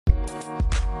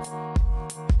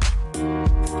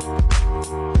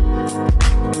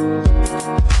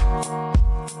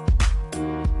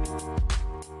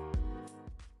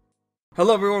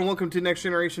Hello everyone, welcome to Next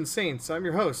Generation Saints. I'm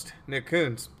your host, Nick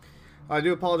Coons. I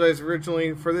do apologize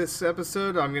originally for this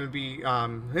episode. I'm going to be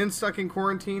stuck in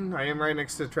quarantine. I am right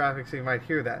next to traffic, so you might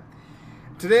hear that.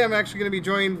 Today I'm actually going to be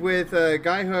joined with a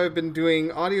guy who I've been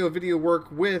doing audio-video work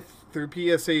with through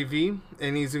PSAV,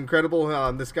 and he's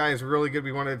incredible. This guy is really good.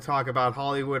 We wanted to talk about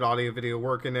Hollywood audio-video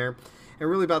work in there, and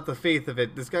really about the faith of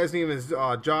it. This guy's name is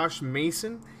Josh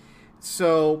Mason.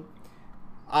 So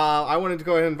I wanted to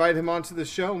go ahead and invite him onto the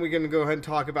show, and we're going to go ahead and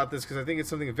talk about this because I think it's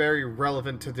something very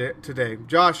relevant today.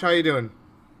 Josh, how you doing?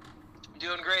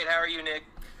 Doing great. How are you, Nick?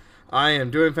 I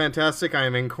am doing fantastic. I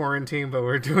am in quarantine, but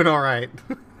we're doing all right.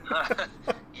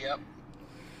 Yep.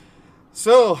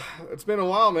 So, it's been a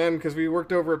while, man, because we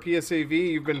worked over at PSAV.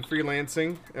 You've been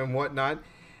freelancing and whatnot,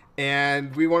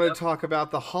 and we wanted to talk about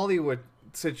the Hollywood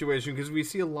situation, because we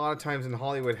see a lot of times in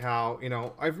Hollywood how,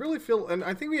 I really feel, and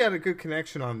I think we had a good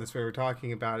connection on this when we were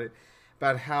talking about it,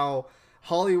 about how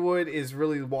Hollywood is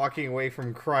really walking away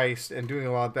from Christ and doing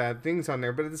a lot of bad things on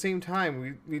there, but at the same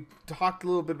time, we talked a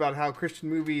little bit about how Christian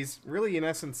movies really, in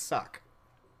essence, suck.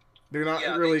 They're not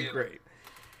really great.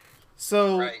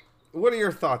 So, What are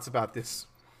your thoughts about this?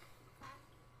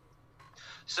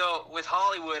 So, with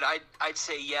Hollywood, I'd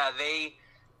say,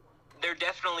 they're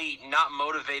definitely not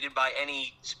motivated by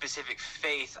any specific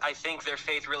faith. I think their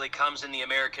faith really comes in the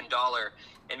American dollar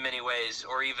in many ways,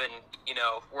 or even,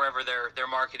 wherever they're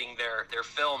marketing their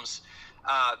films.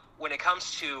 When it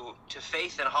comes to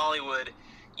faith in Hollywood,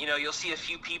 you'll see a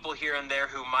few people here and there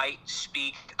who might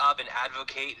speak up and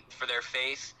advocate for their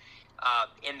faith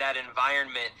in that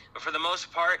environment. But for the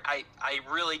most part, I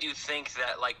really do think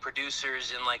that,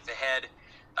 producers and, the head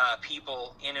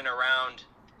people in and around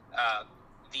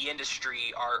the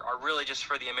industry are really just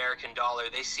for the American dollar.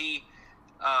 They see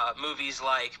movies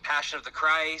like Passion of the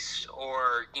Christ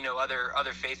or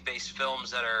other faith-based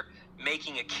films that are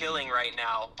making a killing right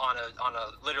now on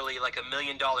a literally $1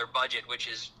 million budget, which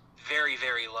is very,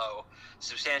 very low,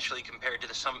 substantially compared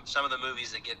to some of the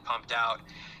movies that get pumped out,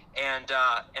 and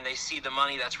they see the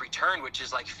money that's returned, which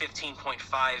is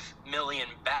 $15.5 million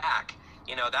back.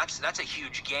 That's a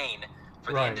huge gain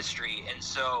for the industry, and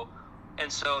so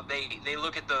they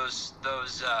look at those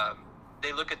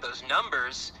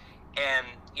numbers, and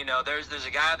there's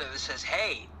a guy that says,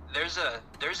 hey, there's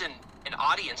an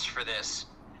audience for this.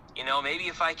 Maybe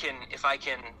if I can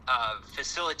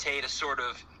facilitate a sort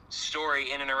of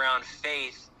story in and around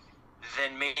faith,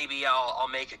 then maybe I'll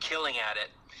make a killing at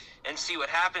it. And see, what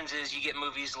happens is you get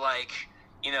movies like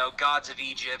Gods of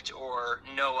Egypt or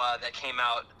Noah that came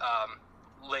out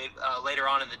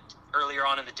earlier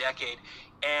on in the decade,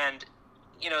 and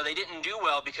they didn't do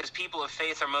well because people of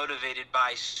faith are motivated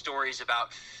by stories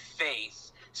about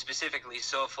faith specifically.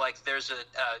 So if there's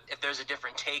a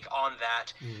different take on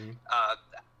that,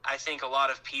 I think a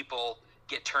lot of people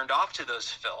get turned off to those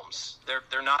films.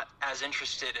 They're not as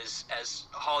interested as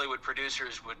Hollywood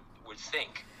producers would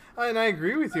think. And I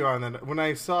agree with you on that. When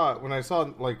I saw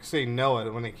say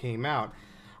Noah when it came out,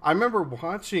 I remember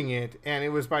watching it, and it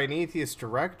was by an atheist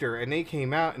director, and they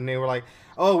came out and they were like,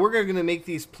 oh, we're going to make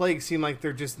these plagues seem like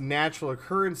they're just natural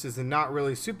occurrences and not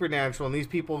really supernatural, and these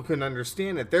people couldn't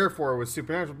understand it, therefore it was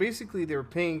supernatural. Basically, they were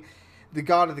paying the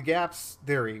God of the Gaps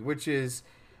theory, which is,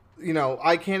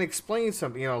 I can't explain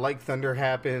something, like thunder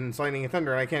happens, lightning and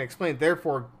thunder, and I can't explain it,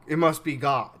 therefore it must be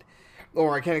God.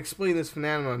 Or I can't explain this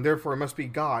phenomenon, therefore it must be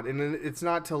God. And then it's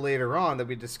not till later on that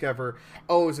we discover,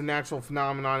 it was a natural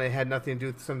phenomenon, it had nothing to do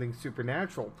with something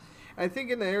supernatural. And I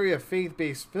think in the area of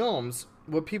faith-based films,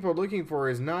 what people are looking for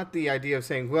is not the idea of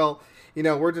saying, well,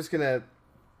 we're just going to,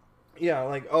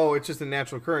 it's just a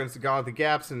natural occurrence, the God of the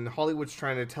Gaps, and Hollywood's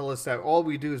trying to tell us that all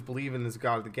we do is believe in this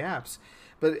God of the Gaps.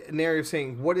 But in the area of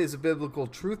saying, what is the biblical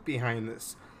truth behind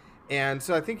this? And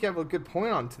so I think you have a good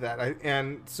point on to that.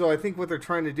 So I think what they're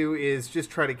trying to do is just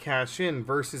try to cash in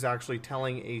versus actually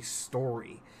telling a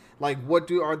story.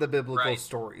 What are the biblical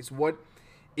stories? What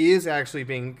is actually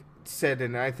being said?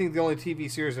 And I think the only TV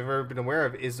series I've ever been aware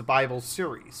of is the Bible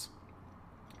series.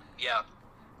 Yeah.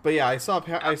 But yeah, I saw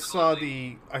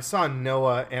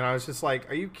Noah, and I was just like,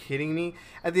 "Are you kidding me?"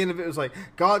 At the end of it, it was like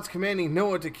God's commanding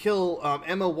Noah to kill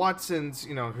Emma Watson's,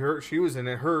 she was in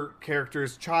it, her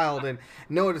character's child, and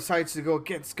Noah decides to go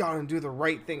against God and do the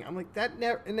right thing. I'm like, that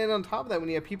never. And then on top of that, when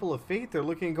you have people of faith, they're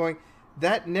looking and going,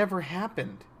 "That never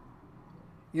happened."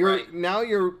 Now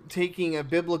you're taking a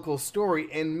biblical story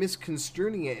and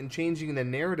misconstruing it and changing the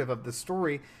narrative of the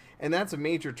story, and that's a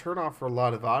major turnoff for a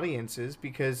lot of audiences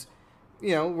because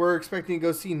we're expecting to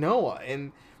go see Noah,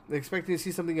 and expecting to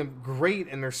see something great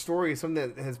in their story,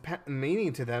 something that has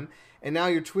meaning to them, and now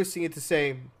you're twisting it to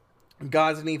say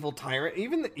God's an evil tyrant.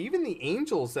 Even the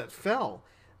angels that fell,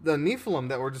 the Nephilim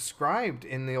that were described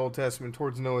in the Old Testament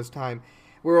towards Noah's time,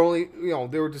 were only,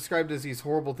 they were described as these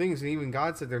horrible things, and even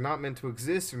God said they're not meant to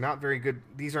exist. They're not very good.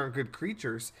 These aren't good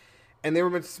creatures, and they were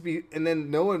meant to be. And then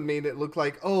Noah made it look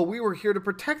like, oh, we were here to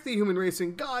protect the human race,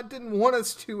 and God didn't want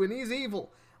us to, and He's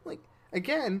evil. Like,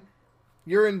 again,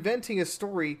 you're inventing a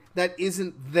story that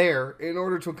isn't there in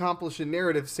order to accomplish a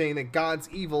narrative saying that God's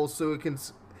evil so it can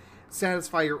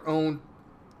satisfy your own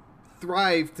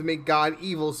thrive to make God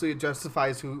evil so it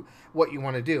justifies what you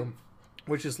want to do,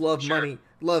 which is love money,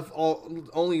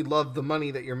 only love the money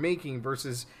that you're making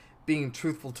versus being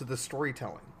truthful to the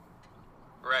storytelling.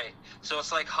 Right. So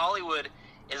it's like Hollywood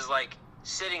is like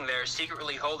sitting there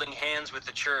secretly holding hands with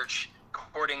the church,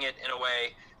 courting it in a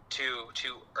way to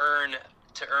earn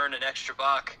an extra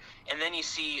buck. And then you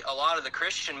see a lot of the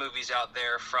Christian movies out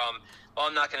there from, well,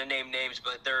 I'm not going to name names,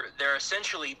 but they're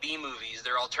essentially B movies.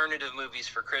 They're alternative movies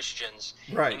for Christians.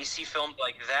 Right. And you see films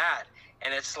like that,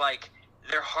 and it's like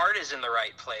their heart is in the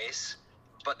right place,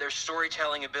 but their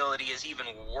storytelling ability is even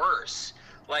worse.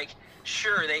 Like,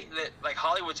 sure, like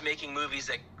Hollywood's making movies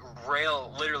that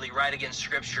rail literally right against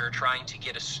Scripture, trying to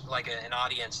get an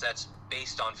audience that's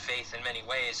based on faith in many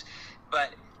ways,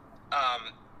 but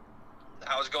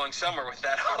I was going somewhere with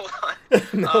that. Hold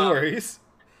on. No worries.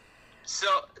 So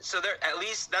they're, at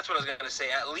least that's what I was going to say.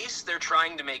 At least they're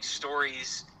trying to make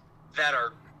stories that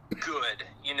are good.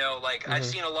 I've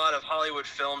seen a lot of Hollywood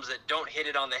films that don't hit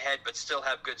it on the head but still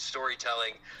have good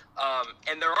storytelling.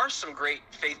 And there are some great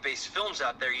faith-based films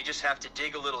out there. You just have to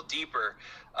dig a little deeper.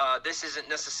 This isn't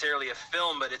necessarily a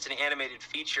film, but it's an animated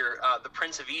feature. The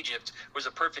Prince of Egypt was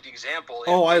a perfect example.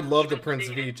 Oh, I love The Prince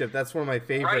of Egypt. That's one of my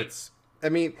favorites. Right. I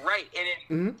mean... Right.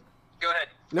 And Go ahead.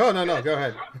 No, go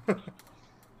ahead.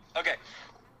 Okay.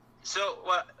 So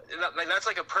that's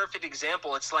like a perfect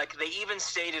example. It's like they even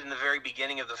stated in the very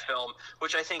beginning of the film,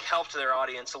 which I think helped their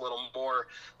audience a little more.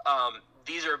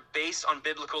 These are based on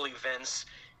biblical events.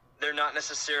 They're not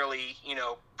necessarily,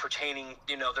 pertaining,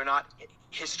 they're not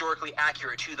historically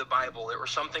accurate to the Bible or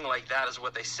something like that is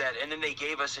what they said. And then they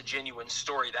gave us a genuine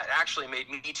story that actually made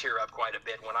me tear up quite a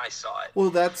bit when I saw it.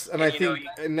 Well,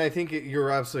 I think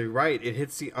you're absolutely right. It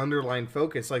hits the underlying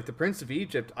focus. Like The Prince of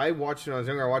Egypt, I watched it when I was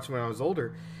younger, I watched it when I was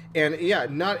older. And yeah,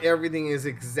 not everything is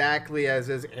exactly as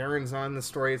Aaron's on the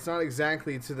story. It's not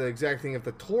exactly to the exact thing of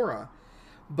the Torah.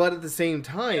 But at the same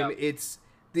time, it's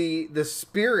the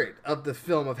spirit of the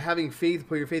film of having faith,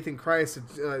 put your faith in Christ,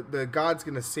 the God's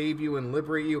going to save you and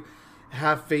liberate you,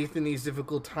 have faith in these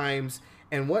difficult times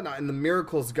and whatnot, and the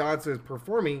miracles God's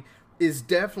performing is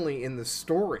definitely in the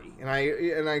story. And I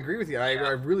agree with you. I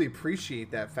really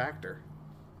appreciate that factor.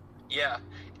 Yeah,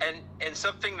 and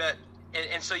something that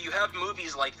and so you have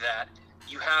movies like that.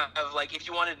 You have, like, if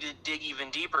you wanted to dig even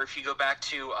deeper, if you go back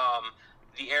to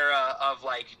the era of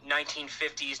like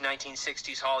 1950s,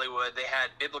 1960s Hollywood, they had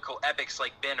biblical epics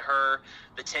like Ben-Hur,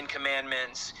 the Ten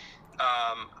Commandments.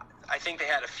 I think they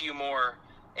had a few more.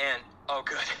 And oh,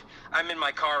 good, I'm in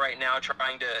my car right now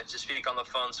trying to speak on the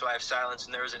phone, so I have silence.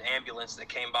 And there was an ambulance that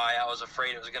came by. I was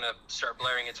afraid it was gonna start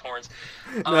blaring its horns.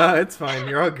 No, it's fine.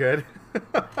 You're all good.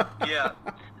 Yeah,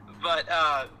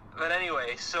 but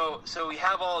anyway, so we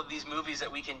have all of these movies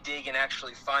that we can dig and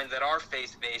actually find that are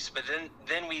faith-based, but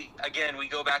then we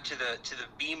go back to the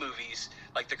B movies,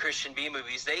 like the Christian B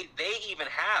movies.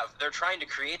 They're trying to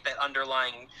create that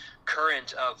underlying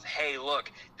current of, hey,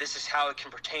 look, this is how it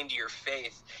can pertain to your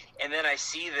faith. And then I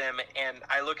see them and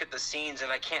I look at the scenes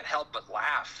and I can't help but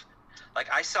laugh. Like,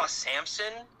 I saw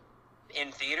Samson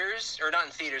in theaters, or not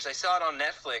in theaters, I saw it on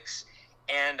Netflix.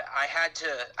 And I had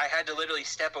to literally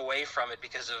step away from it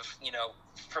because of,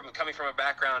 from coming from a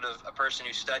background of a person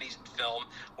who studies film,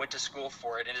 went to school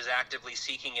for it, and is actively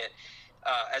seeking it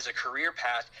as a career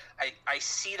path. I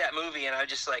see that movie and I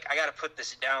just like, I got to put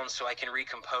this down so I can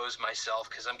recompose myself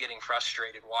because I'm getting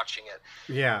frustrated watching it.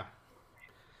 Yeah.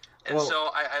 And so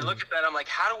I look at that, I'm like,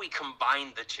 how do we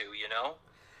combine the two,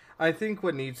 I think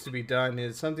what needs to be done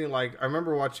is something like, I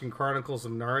remember watching Chronicles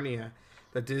of Narnia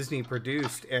that Disney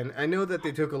produced, and I know that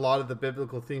they took a lot of the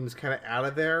biblical themes kind of out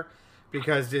of there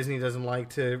because Disney doesn't like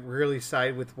to really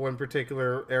side with one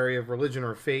particular area of religion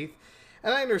or faith,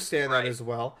 and I understand that as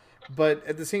well. But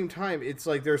at the same time, it's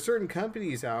like there are certain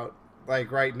companies out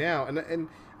like right now, and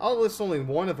I'll list only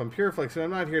one of them, Pureflix, and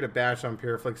I'm not here to bash on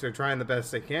Pureflix. They're trying the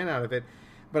best they can out of it,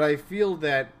 but I feel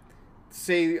that,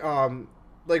 say,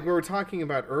 like we were talking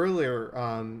about earlier,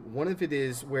 one of it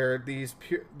is where these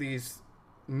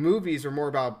movies are more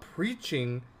about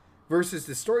preaching versus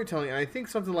the storytelling. And I think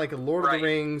something like a Lord of the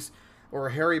Rings, or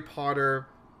a Harry Potter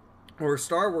or a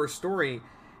Star Wars story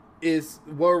is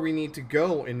where we need to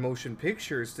go in motion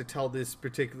pictures to tell this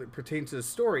particular pertain to the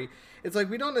story. It's like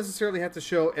we don't necessarily have to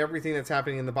show everything that's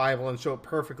happening in the Bible and show it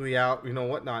perfectly out,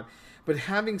 whatnot. But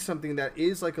having something that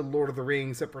is like a Lord of the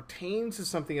Rings that pertains to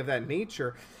something of that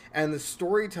nature, and the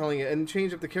storytelling and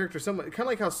change up the character somewhat, kind of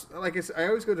like how, like I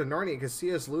always go to Narnia because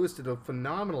C.S. Lewis did a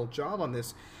phenomenal job on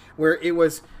this, where it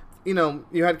was, you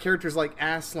had characters like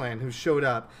Aslan who showed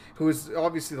up, who is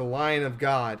obviously the Lion of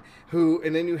God,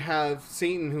 and then you have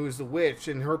Satan, who is the witch,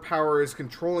 and her power is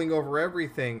controlling over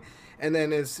everything. And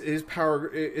then as his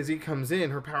power, as he comes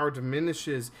in, her power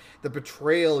diminishes. The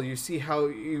betrayal, you see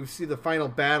the final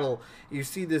battle. You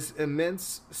see this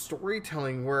immense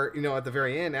storytelling where, at the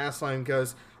very end, Aslan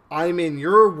goes, I'm in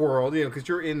your world, because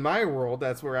you're in my world.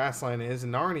 That's where Aslan is,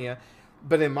 in Narnia.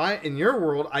 But in your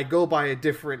world, I go by a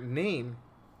different name.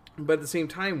 But at the same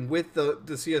time, with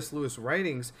the C.S. Lewis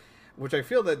writings, which I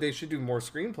feel that they should do more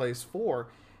screenplays for,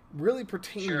 really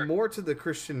pertain more to the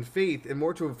Christian faith and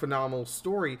more to a phenomenal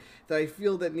story that I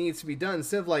feel that needs to be done.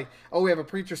 Instead of like, we have a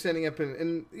preacher standing up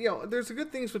and there's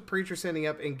good things with preachers standing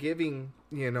up and giving,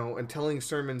 and telling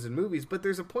sermons and movies, but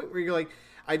there's a point where you're like,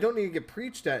 I don't need to get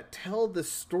preached at. Tell the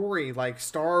story like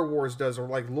Star Wars does, or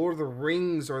like Lord of the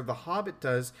Rings or The Hobbit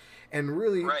does, and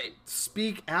really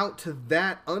speak out to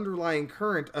that underlying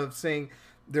current of saying,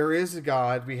 there is a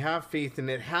God, we have faith in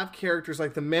it, have characters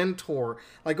like the mentor,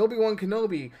 like Obi-Wan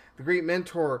Kenobi, the great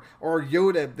mentor, or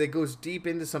Yoda that goes deep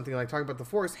into something like talking about the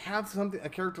Force, have a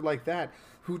character like that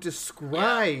who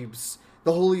describes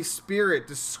the Holy Spirit,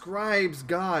 describes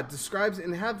God,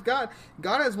 and have God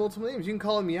has multiple names. You can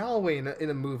call him Yahweh in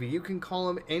a movie, you can call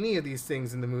him any of these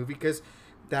things in the movie because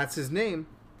that's his name,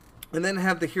 and then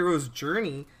have the hero's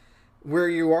journey where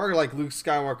you are like Luke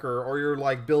Skywalker, or you're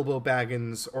like Bilbo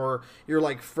Baggins, or you're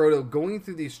like Frodo, going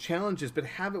through these challenges, but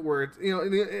have it where it's,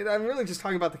 I'm really just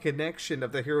talking about the connection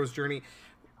of the hero's journey,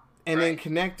 and then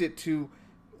connect it to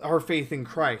our faith in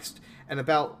Christ, and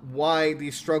about why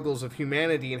these struggles of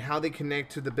humanity and how they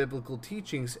connect to the biblical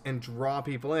teachings and draw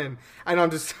people in. I know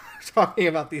I'm just talking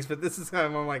about these, but this is kind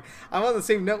of, I'm on the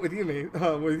same note with you,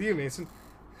 Mason.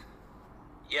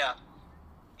 Yeah,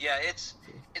 it's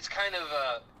kind of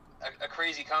a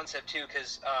crazy concept too,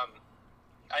 because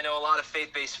I know a lot of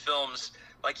faith-based films,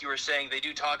 like you were saying, they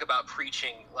do talk about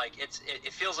preaching. Like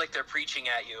it feels like they're preaching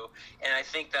at you, and I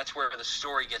think that's where the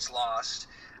story gets lost.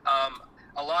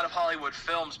 A lot of Hollywood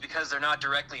films, because they're not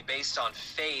directly based on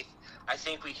faith, I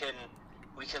think we can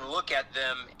look at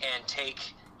them and take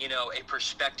a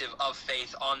perspective of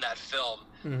faith on that film.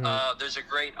 Mm-hmm. There's a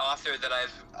great author that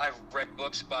I've read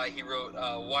books by. He wrote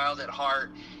Wild at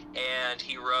Heart, and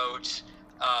he wrote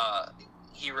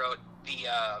he wrote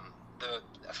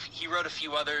a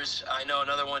few others. I know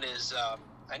another one,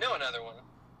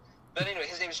 but anyway,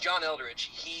 his name is John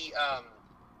Eldridge. He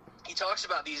talks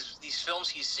about these films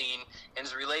he's seen and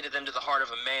has related them to the heart of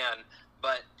a man,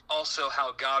 but also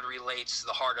how God relates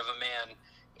the heart of a man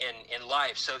in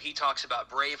life. So he talks about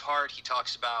Braveheart, he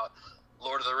talks about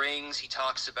Lord of the Rings, he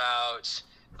talks about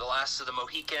The Last of the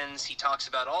Mohicans, he talks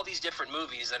about all these different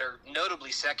movies that are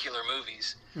notably secular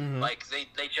movies. Mm-hmm. Like they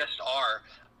just are.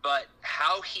 But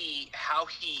how he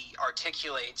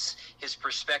articulates his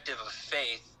perspective of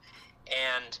faith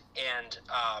and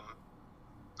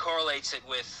correlates it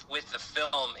with the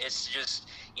film, it's just,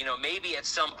 maybe at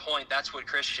some point that's what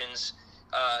Christians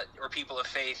or people of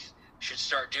faith should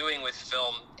start doing with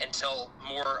film, until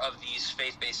more of these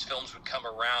faith-based films would come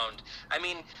around. I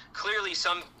mean, clearly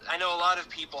I know a lot of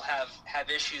people have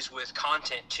issues with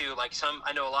content too. Like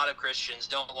I know a lot of Christians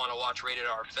don't want to watch rated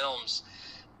R films,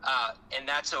 and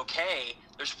that's okay.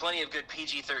 There's plenty of good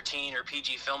PG-13 or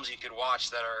PG films you could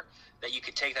watch that you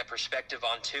could take that perspective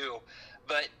on too.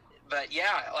 But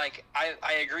yeah, like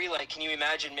I agree. Like, can you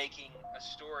imagine making a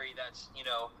story that's,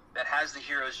 that has the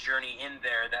hero's journey in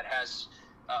there, that has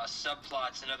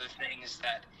subplots and other things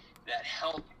that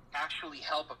actually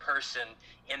help a person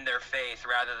in their faith,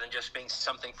 rather than just being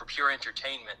something for pure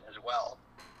entertainment as well.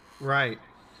 Right.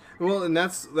 Well, and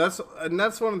that's one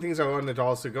of the things I wanted to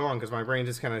also go on, because my brain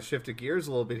just kind of shifted gears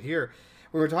a little bit here.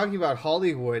 When we're talking about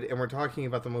Hollywood and we're talking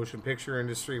about the motion picture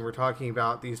industry, we're talking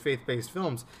about these faith-based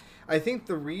films, I think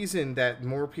the reason that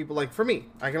more people, like for me,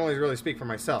 I can only really speak for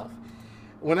myself.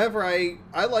 Whenever I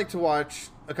like to watch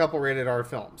a couple rated R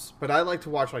films, but I like to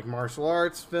watch like martial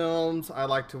arts films. I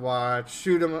like to watch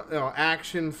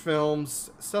action films,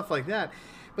 stuff like that.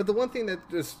 But the one thing that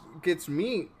just gets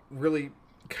me really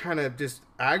kind of just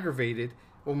aggravated,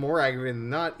 well, more aggravated than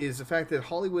not, is the fact that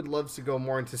Hollywood loves to go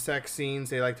more into sex scenes.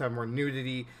 They like to have more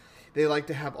nudity. They like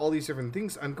to have all these different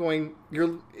things. I'm going,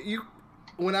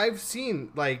 when I've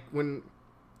seen, like, when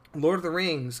Lord of the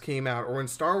Rings came out, or when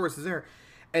Star Wars is there,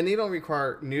 and they don't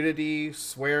require nudity,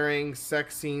 swearing,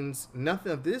 sex scenes,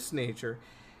 nothing of this nature,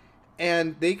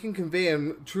 and they can convey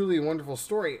a truly wonderful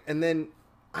story, and then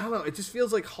I don't know, it just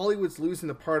feels like Hollywood's losing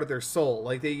a part of their soul.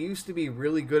 Like, they used to be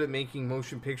really good at making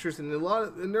motion pictures, and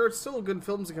and there are still good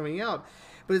films coming out,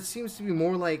 but it seems to be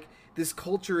more like this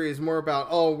culture is more about,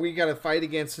 oh, we got to fight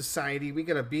against society, we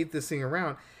got to beat this thing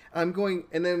around. And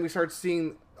then we start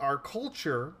seeing our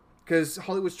culture, because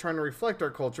Hollywood's trying to reflect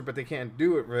our culture, but they can't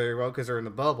do it very well because they're in a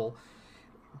bubble.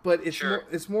 But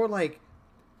it's more like,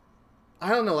 I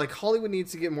don't know, like Hollywood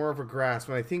needs to get more of a grasp,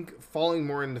 and I think falling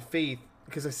more into faith,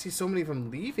 because I see so many of them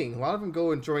leaving. A lot of them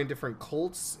go and join different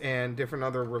cults and different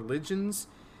other religions.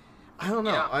 I don't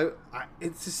know. Yeah.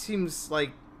 It just seems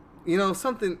like,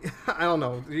 something. I don't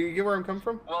know. Do you get where I'm coming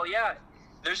from? Well, yeah.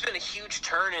 There's been a huge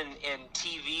turn in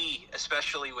TV,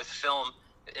 especially with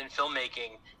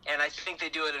filmmaking, and I think they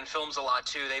do it in films a lot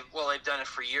too. They've done it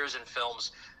for years in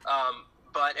films.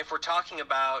 But if we're talking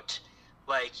about,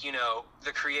 like,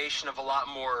 the creation of a lot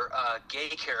more gay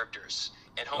characters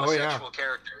and homosexual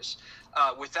characters,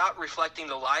 without reflecting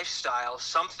the lifestyle,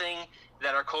 something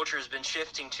that our culture has been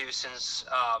shifting to since,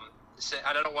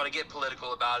 I don't want to get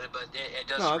political about it, but it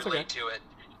does relate to it.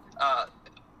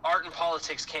 Art and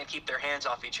politics can't keep their hands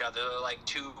off each other. They're like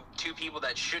two people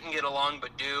that shouldn't get along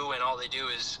but do, and all they do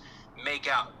is make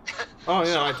out. Oh,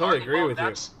 yeah, so I totally agree with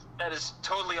you. That is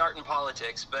totally art and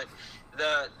politics, but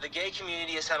the gay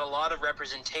community has had a lot of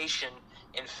representation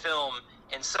in film,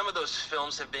 and some of those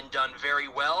films have been done very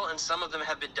well, and some of them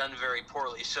have been done very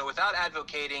poorly. So without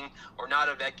advocating or not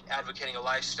advocating a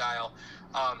lifestyle,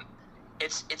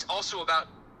 it's also about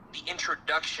the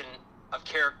introduction of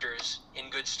characters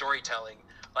in good storytelling.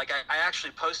 Like, I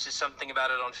actually posted something about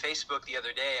it on Facebook the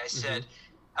other day. I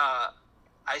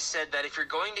said that if you're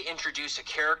going to introduce a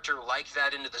character like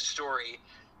that into the story,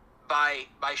 by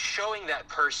showing that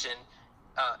person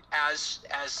as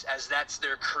that's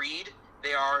their creed,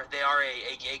 they are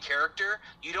a gay character,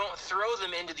 you don't throw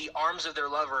them into the arms of their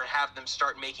lover and have them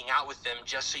start making out with them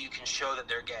just so you can show that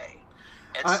they're gay.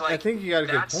 I think you got a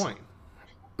good point.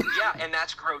 Yeah, and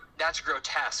that's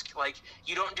grotesque. Like,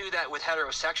 you don't do that with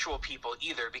heterosexual people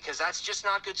either, because that's just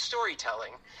not good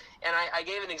storytelling. And I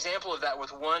gave an example of that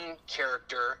with one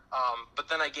character, but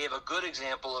then I gave a good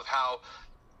example of how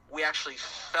we actually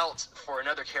felt for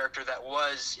another character that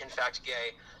was, in fact,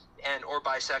 gay, or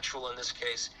bisexual in this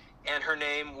case. And her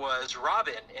name was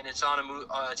Robin, and it's on a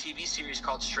TV series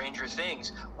called Stranger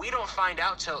Things. We don't find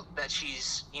out that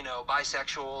she's,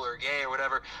 bisexual or gay or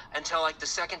whatever until like the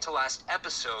second to last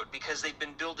episode, because they've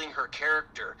been building her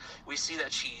character. We see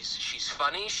that she's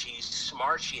funny, she's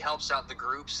smart, she helps out the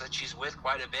groups that she's with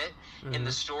quite a bit in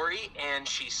the story, and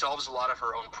she solves a lot of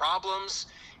her own problems.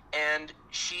 And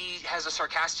she has a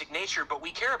sarcastic nature, but we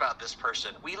care about this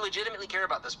person. We legitimately care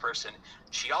about this person.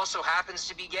 She also happens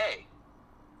to be gay.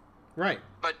 Right.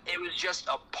 But it was just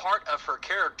a part of her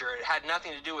character. It had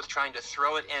nothing to do with trying to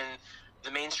throw it in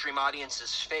the mainstream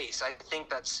audience's face. I think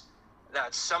that's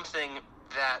something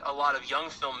that a lot of young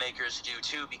filmmakers do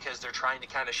too, because they're trying to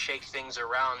kind of shake things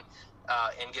around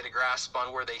and get a grasp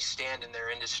on where they stand in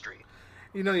their industry.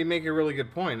 You make a really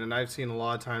good point, and I've seen a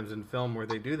lot of times in film where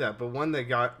they do that. But one that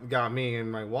got me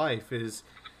and my wife is,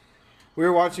 we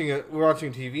were watching a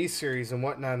TV series and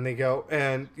whatnot, and they go,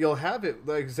 and you'll have it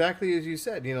exactly as you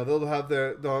said. They'll have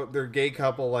their gay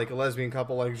couple, like a lesbian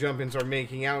couple, like jump and start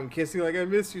making out and kissing, like, I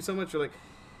miss you so much. You're like,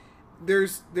 there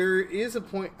is a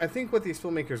point. I think what these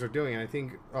filmmakers are doing, and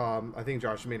I think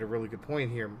Josh made a really good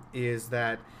point here, is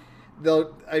that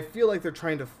I feel like they're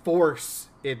trying to force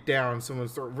it down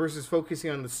someone's throat versus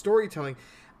focusing on the storytelling.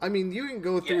 I mean, you can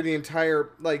go through the entire,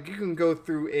 like, you can go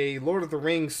through a Lord of the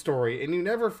Rings story, and you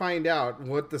never find out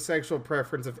what the sexual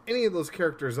preference of any of those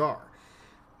characters are.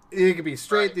 They could be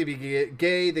straight, they could be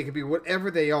gay, they could be whatever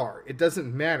they are. It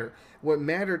doesn't matter. What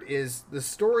mattered is the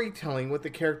storytelling, what the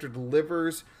character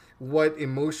delivers, what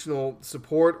emotional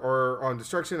support or on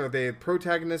destruction, are they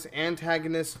protagonist,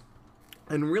 antagonist,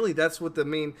 and really that's what the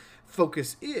main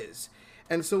focus is.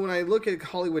 And so when I look at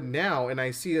Hollywood now, and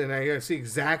I see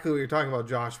exactly what you're talking about,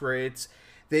 Josh, where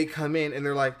they come in and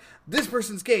they're like, this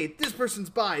person's gay, this person's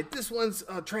bi, this one's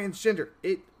transgender.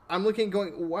 I'm looking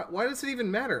going, why does it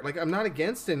even matter? Like, I'm not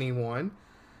against anyone.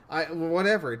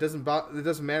 Whatever, it doesn't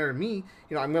matter to me.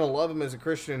 I'm gonna love them as a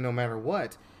Christian no matter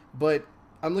what. But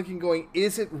I'm looking going,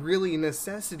 is it really a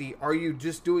necessity? Are you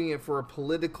just doing it for a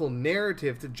political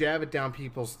narrative to jab it down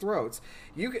people's throats?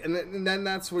 And then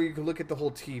that's where you can look at the whole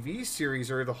TV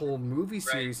series or the whole movie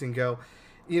series and go,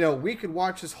 we could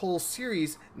watch this whole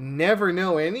series, never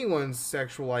know anyone's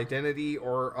sexual identity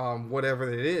or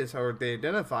whatever it is, how they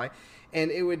identify,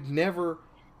 and it would never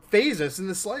phase us in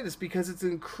the slightest because it's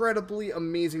an incredibly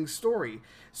amazing story.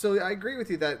 So I agree with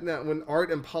you that when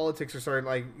art and politics are starting,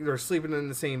 like they're sleeping in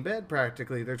the same bed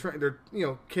practically, they're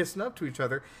kissing up to each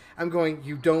other. I'm going,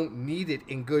 you don't need it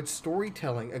in good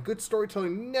storytelling. A good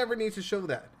storytelling never needs to show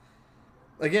that.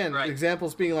 Again, Right.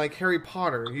 examples being like Harry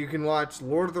Potter. You can watch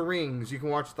Lord of the Rings. You can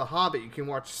watch The Hobbit. You can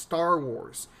watch Star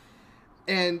Wars.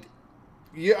 And,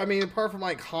 apart from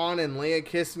like Han and Leia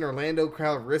kissing or Lando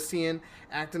Calrissian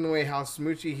acting the way how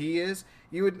smoochy he is,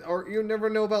 you never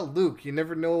know about Luke. You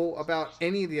never know about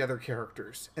any of the other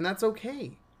characters. And that's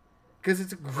okay. Because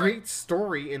it's a great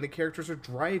story and the characters are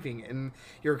driving and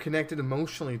you're connected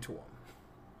emotionally to them.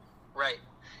 Right.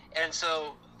 And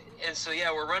so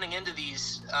yeah, we're running into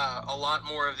these a lot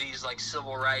more of these like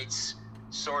civil rights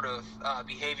sort of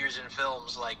behaviors in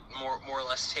films, like more or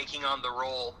less taking on the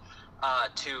role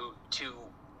to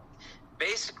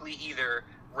basically either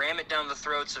ram it down the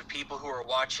throats of people who are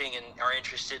watching and are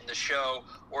interested in the show,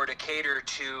 or to cater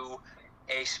to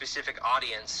a specific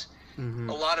audience. Mm-hmm.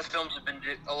 A lot of films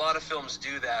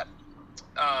do that.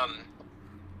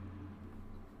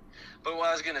 But what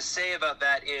I was going to say about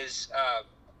that is,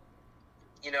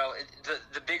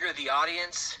 the bigger the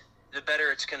audience, the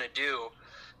better it's going to do.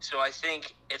 So I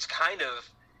think it's kind of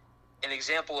an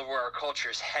example of where our culture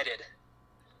is headed.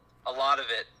 A lot of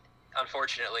it,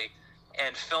 unfortunately.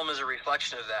 And film is a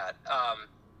reflection of that.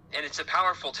 And it's a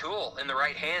powerful tool. In the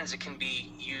right hands, it can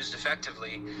be used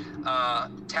effectively.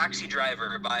 Taxi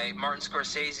Driver by Martin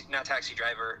Scorsese, not Taxi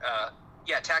Driver,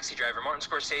 Taxi Driver, Martin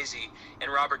Scorsese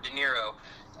and Robert De Niro.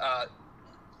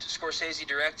 Scorsese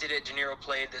directed it. De Niro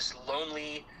played this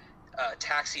lonely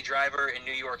taxi driver in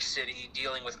New York City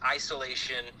dealing with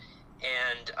isolation,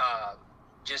 and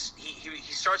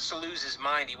he starts to lose his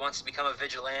mind. He wants to become a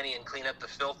vigilante and clean up the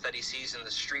filth that he sees in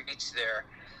the streets there.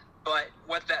 But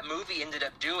what that movie ended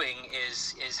up doing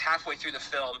is halfway through the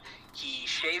film, he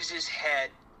shaves his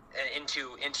head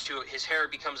into his hair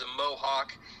becomes a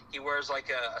mohawk. He wears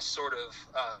like a sort of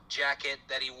jacket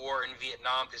that he wore in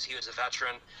Vietnam because he was a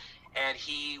veteran. And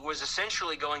he was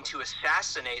essentially going to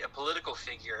assassinate a political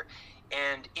figure.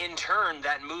 And in turn,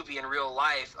 that movie in real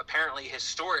life, apparently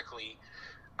historically,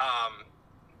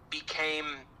 became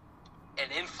an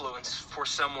influence for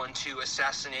someone to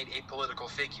assassinate a political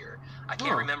figure. I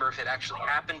can't remember if it actually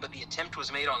happened, but the attempt was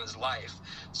made on his life.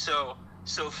 So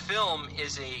film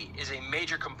is a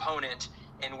major component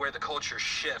in where the culture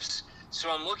shifts. So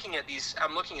I'm looking at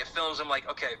films, I'm like,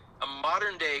 okay, a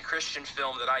modern day Christian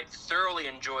film that I thoroughly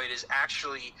enjoyed is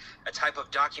actually a type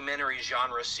of documentary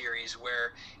genre series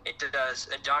where it does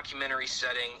a documentary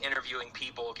setting, interviewing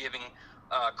people, giving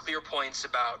clear points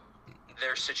about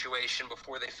their situation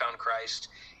before they found Christ.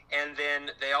 And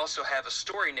then they also have a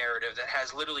story narrative that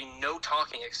has literally no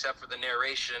talking except for the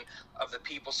narration of the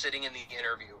people sitting in the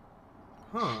interview.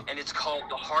 And it's called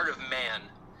The Heart of Man.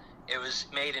 It was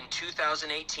made in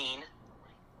 2018.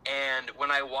 And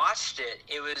when I watched it,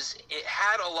 it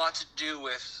had a lot to do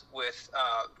with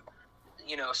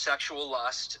sexual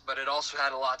lust, but it also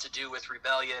had a lot to do with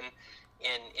rebellion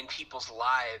in people's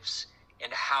lives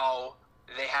and how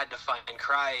they had to find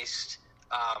Christ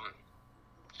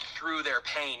through their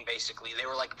pain. Basically, they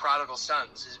were like prodigal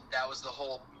sons. That was the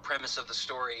whole premise of the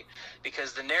story,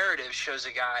 because the narrative shows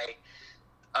a guy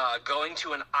going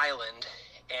to an island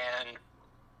and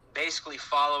basically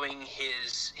following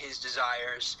his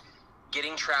desires,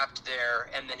 getting trapped there,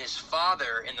 and then his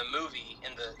father in the movie,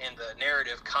 in the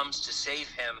narrative, comes to save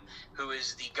him, who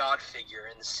is the God figure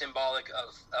and the symbolic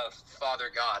of Father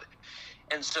God.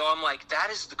 And so I'm like, that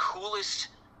is the coolest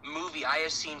movie I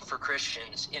have seen for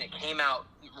Christians, and it came out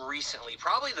recently,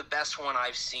 probably the best one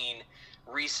I've seen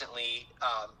recently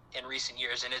in recent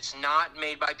years. And it's not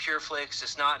made by PureFlix,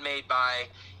 it's not made by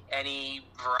any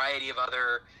variety of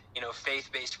other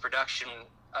faith-based production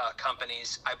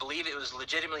companies. I believe it was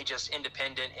legitimately just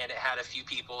independent, and it had a few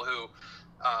people who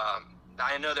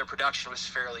I know their production was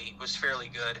fairly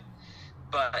good,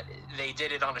 but they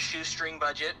did it on a shoestring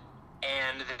budget,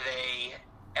 and they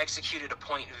executed a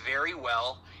point very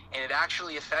well, and it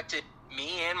actually affected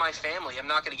me and my family. I'm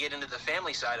not going to get into the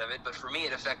family side of it, but for me,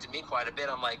 it affected me quite a bit.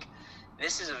 I'm like,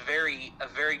 this is a very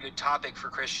good topic for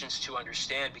Christians to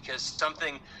understand, because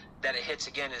something that it hits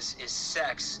again is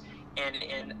sex. And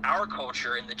in our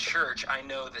culture, in the church, I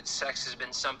know that sex has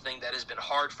been something that has been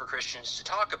hard for Christians to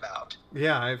talk about.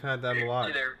 Yeah, I've had that a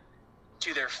lot.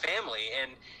 To their family.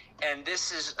 And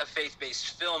this is a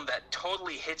faith-based film that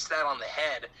totally hits that on the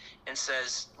head and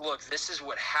says, look, this is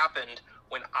what happened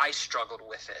when I struggled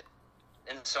with it.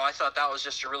 And so I thought that was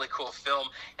just a really cool film,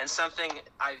 and something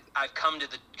I've come to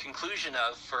the conclusion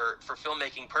of for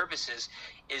filmmaking purposes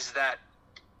is that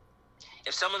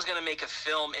if someone's going to make a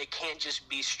film, it can't just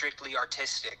be strictly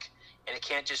artistic, and it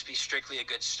can't just be strictly a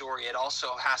good story. It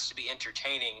also has to be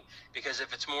entertaining, because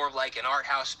if it's more like an art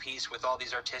house piece with all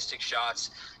these artistic shots,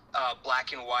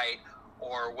 black and white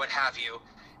or what have you,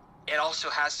 it also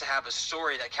has to have a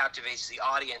story that captivates the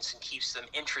audience and keeps them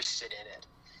interested in it.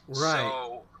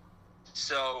 Right.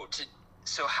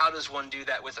 So how does one do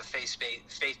that with a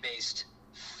faith-based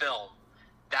film?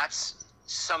 That's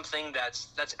something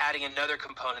that's adding another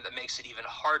component that makes it even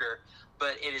harder,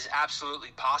 but it is absolutely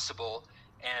possible.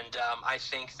 And I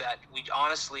think that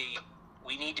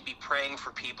we need to be praying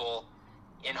for people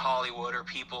in Hollywood, or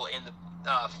people in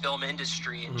the film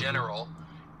industry in general,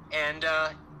 and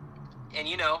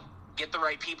get the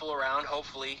right people around.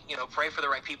 Hopefully, pray for the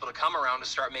right people to come around to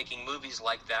start making movies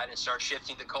like that and start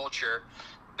shifting the culture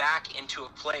back into a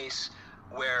place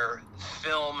where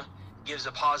film gives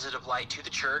a positive light to the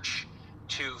church,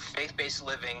 to faith-based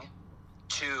living,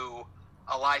 to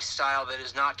a lifestyle that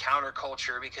is not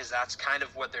counterculture, because that's kind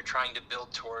of what they're trying to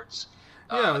build towards.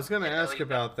 Yeah, I was going to ask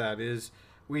about that. Is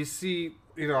we see,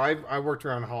 I worked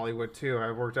around Hollywood too.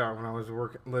 I worked out when I was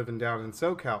living down in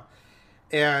SoCal.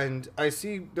 And I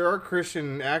see there are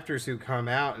Christian actors who come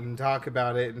out and talk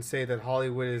about it and say that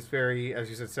Hollywood is very, as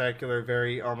you said, secular,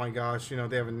 very, oh my gosh, they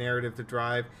have a narrative to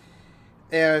drive.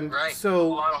 And right. So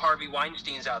a lot of Harvey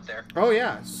Weinsteins out there. Oh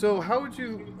yeah. So how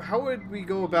would we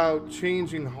go about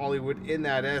changing Hollywood in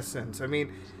that essence? I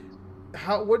mean,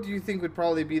 what do you think would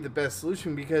probably be the best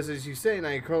solution? Because as you say, and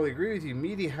I totally agree with you,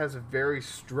 media has a very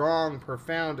strong,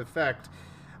 profound effect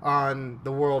on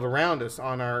the world around us,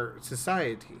 on our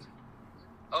society.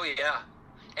 Oh yeah,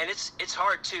 and it's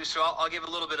hard too. So I'll give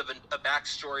a little bit of a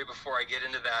backstory before I get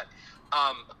into that.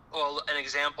 Well, an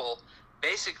example.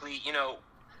 Basically,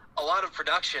 a lot of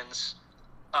productions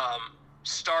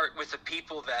start with the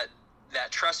people that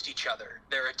trust each other.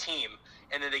 They're a team,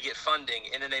 and then they get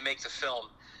funding, and then they make the film.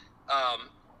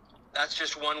 That's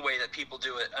just one way that people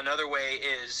do it. Another way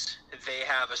is they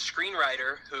have a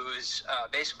screenwriter who's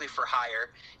basically for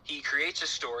hire. He creates a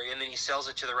story, and then he sells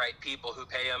it to the right people who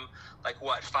pay him, like,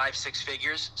 what, 5-6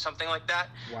 figures, something like that.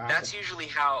 Wow. That's usually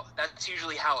how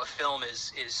a film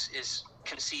is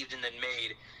conceived and then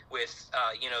made, with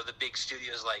the big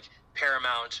studios like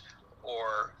Paramount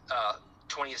or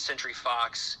 20th Century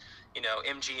Fox,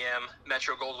 MGM,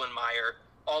 Metro-Goldwyn-Mayer,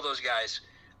 all those guys.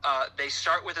 They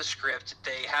start with a script.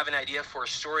 They have an idea for a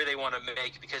story they want to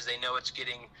make because they know it's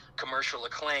getting commercial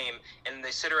acclaim, and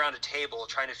they sit around a table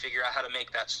trying to figure out how to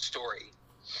make that story.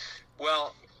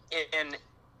 Well, and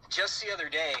just the other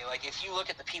day, like, if you look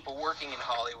at the people working in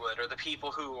Hollywood, or the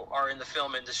people who are in the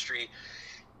film industry,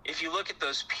 if you look at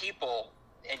those people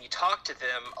and you talk to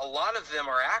them, a lot of them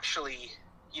are actually,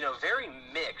 very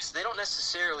mixed. They don't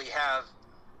necessarily have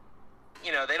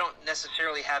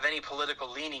any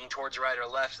political leaning towards right or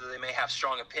left, though they may have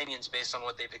strong opinions based on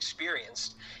what they've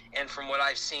experienced. And from what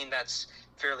I've seen, that's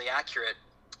fairly accurate.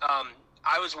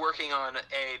 I was working on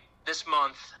this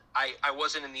month, I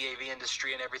wasn't in the AV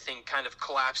industry, and everything kind of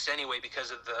collapsed anyway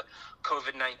because of the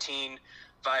COVID-19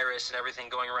 virus and everything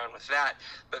going around with that.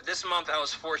 But this month I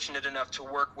was fortunate enough to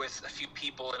work with a few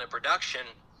people in a production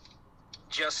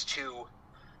just to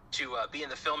be in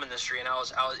the film industry, and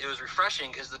it was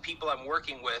refreshing because the people I'm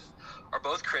working with are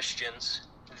both Christians.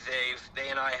 They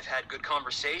and I have had good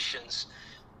conversations,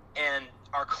 and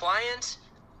our client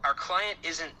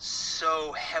isn't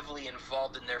so heavily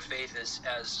involved in their faith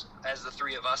as the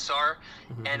three of us are,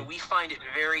 and we find it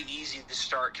very easy to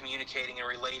start communicating and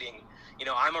relating.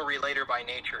 I'm a relator by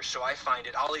nature, so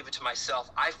I'll leave it to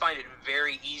myself. I find it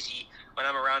very easy when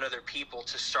I'm around other people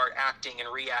to start acting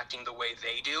and reacting the way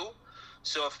they do.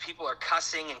 So if people are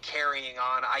cussing and carrying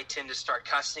on, I tend to start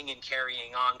cussing and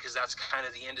carrying on, because that's kind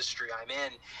of the industry I'm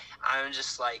in. I'm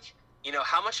just like,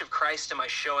 how much of Christ am I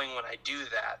showing when I do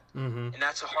that? And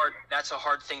that's a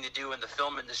hard thing to do in the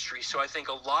film industry. So I think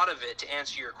a lot of it, to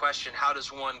answer your question, how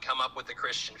does one come up with a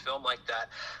Christian film like that?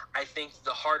 I think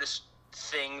the hardest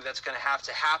thing that's going to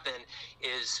happen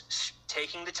is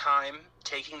taking the time,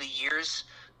 taking the years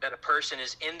that a person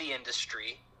is in the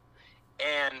industry,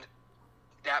 and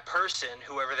that person,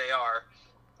 whoever they are,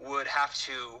 would have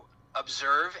to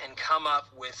observe and come up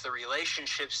with the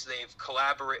relationships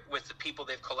with the people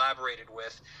they've collaborated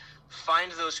with,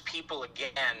 find those people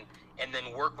again, and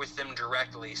then work with them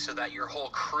directly, so that your whole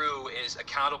crew is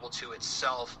accountable to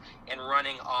itself and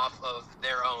running off of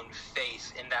their own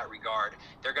faith in that regard.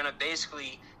 They're going to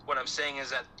basically, what I'm saying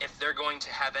is that if they're going to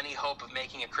have any hope of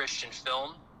making a Christian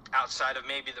film, outside of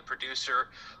maybe the producer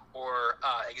or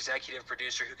executive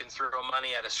producer who can throw money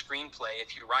at a screenplay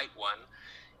if you write one,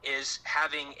 is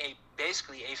having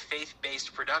basically a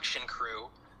faith-based production crew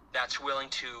that's willing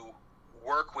to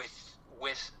work with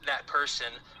that person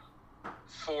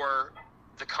for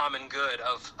the common good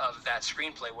of that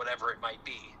screenplay, whatever it might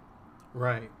be.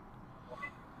 Right.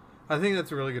 I think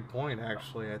that's a really good point,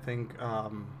 actually. I think,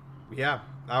 while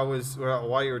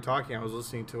you were talking, I was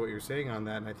listening to what you're saying on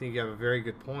that, and I think you have a very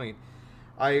good point.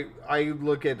 I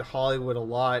look at Hollywood a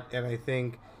lot, and I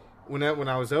think when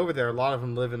I was over there, a lot of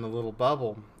them live in a little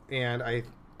bubble, and I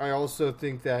also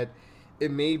think that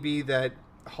it may be that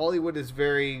Hollywood is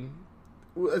very,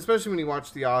 especially when you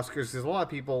watch the Oscars, because a lot of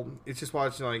people, it's just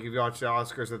watching, like, if you watch the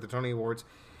Oscars at the Tony Awards,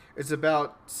 it's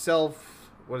about self-praise,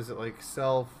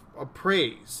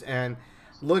 and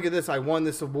look at this, I won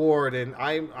this award, and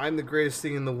I'm the greatest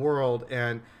thing in the world.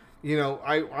 And, you know,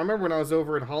 I remember when I was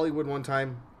over in Hollywood one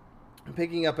time,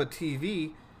 picking up a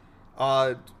TV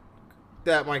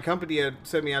that my company had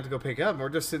sent me out to go pick up, and we're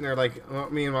just sitting there, like,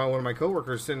 me and one of my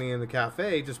coworkers sitting in the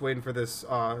cafe, just waiting for this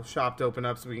shop to open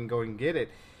up so we can go and get it.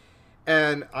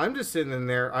 And I'm just sitting in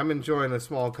there, I'm enjoying a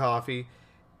small coffee,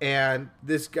 and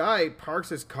this guy parks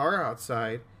his car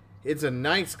outside. It's a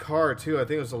nice car, too. I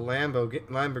think it was a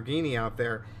Lamborghini out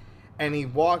there. And he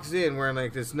walks in wearing,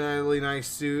 like, this really nice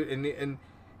suit. And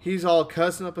he's all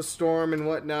cussing up a storm and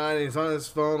whatnot. And he's on his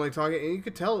phone, like, talking. And you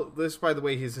could tell this by the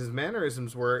way his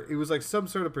mannerisms were. He was, like, some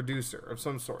sort of producer of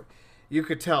some sort. You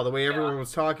could tell the way everyone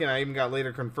was talking. I even got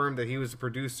later confirmed that he was a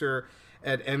producer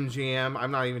at MGM.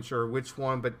 I'm not even sure which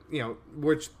one, but, you know,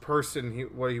 which person he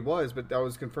was. But that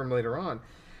was confirmed later on.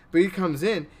 But he comes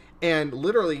in. And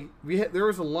literally, there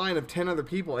was a line of 10 other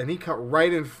people, and he cut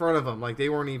right in front of them, like they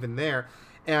weren't even there.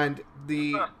 And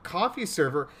the coffee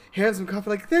server hands him coffee,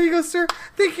 like, there you go, sir.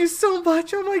 Thank you so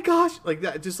much. Oh, my gosh. Like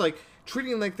that, just like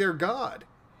treating them like they're God.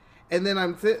 And then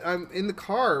I'm in the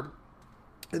car,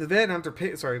 in the van after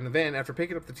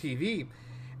picking up the TV,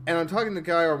 and I'm talking to the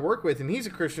guy I work with, and he's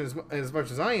a Christian as much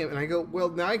as I am. And I go, well,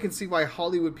 now I can see why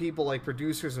Hollywood people, like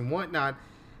producers and whatnot,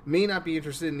 may not be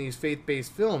interested in these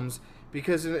faith-based films.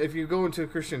 Because if you go into a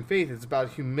Christian faith, it's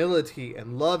about humility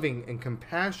and loving and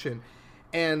compassion.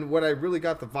 And what I really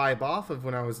got the vibe off of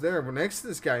when I was there, next to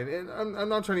this guy, and I'm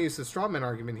not trying to use the straw man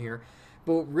argument here,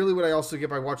 but really what I also get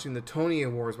by watching the Tony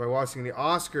Awards, by watching the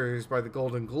Oscars, by the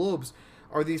Golden Globes,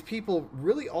 are these people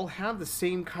really all have the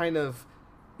same kind of,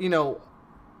 you know,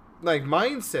 like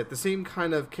mindset, the same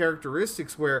kind of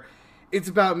characteristics where it's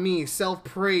about me,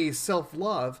 self-praise,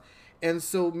 self-love. And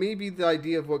so maybe the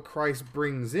idea of what Christ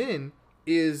brings in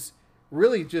is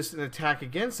really just an attack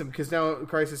against him, because now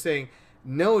Christ is saying,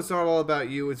 no, it's not all about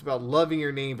you, it's about loving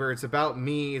your neighbor, it's about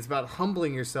me, it's about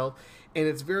humbling yourself, and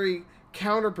it's very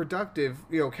counterproductive,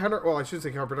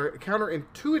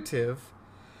 counterintuitive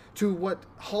to what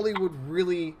Hollywood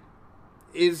really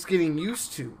is getting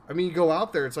used to. I mean, you go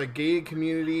out there, it's like gated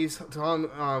communities.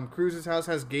 Tom Cruise's house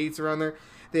has gates around there.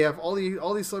 They have all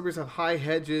these celebrities have high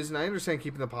hedges, and I understand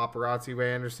keeping the paparazzi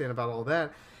away, I understand about all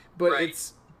that, but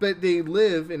right. But they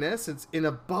live, in essence, in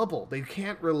a bubble. They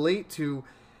can't relate to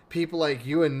people like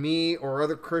you and me or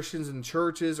other Christians in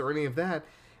churches or any of that.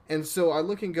 And so I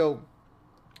look and go,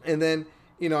 and then,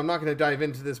 you know, I'm not going to dive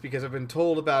into this because I've been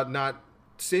told about not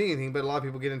saying anything, but a lot of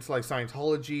people get into, like,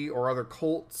 Scientology or other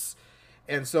cults.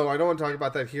 And so I don't want to talk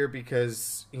about that here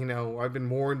because, you know, I've been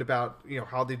warned about, you know,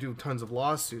 how they do tons of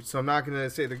lawsuits. So I'm not going to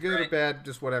say they're good or bad,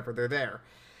 just whatever. They're there.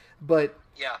 But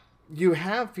yeah. You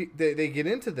have, they get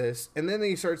into this, and then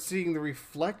they start seeing the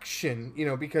reflection, you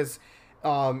know, because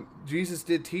Jesus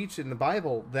did teach in the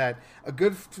Bible that a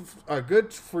good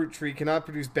fruit tree cannot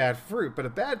produce bad fruit, but a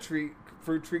bad fruit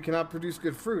tree cannot produce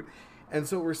good fruit. And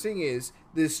so what we're seeing is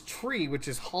this tree, which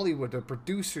is Hollywood, the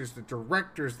producers, the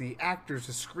directors, the actors,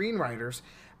 the screenwriters,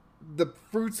 the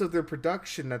fruits of their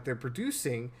production that they're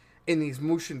producing in these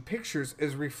motion pictures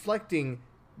is reflecting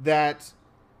that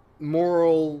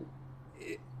moral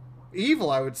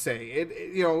evil, I would say.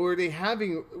 You know, where they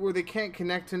can't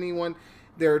connect to anyone,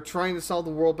 they're trying to solve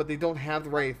the world, but they don't have the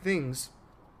right things.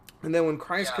 And then when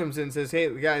Christ comes in and says, "Hey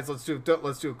guys, let's do a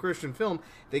Christian film,"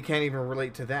 they can't even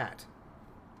relate to that.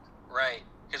 Right,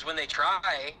 because when they try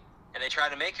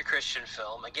to make a Christian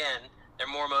film, again, they're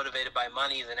more motivated by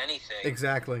money than anything.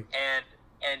 Exactly. And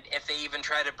if they even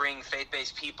try to bring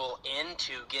faith-based people in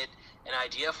to get an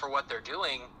idea for what they're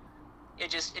doing,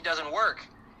 it doesn't work.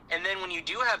 And then when you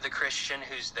do have the Christian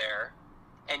who's there,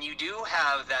 and you do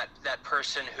have that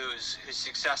person who's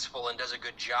successful and does a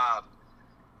good job,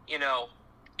 you know,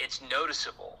 it's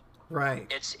noticeable. Right.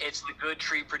 It's the good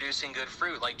tree producing good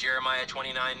fruit, like Jeremiah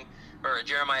 29 or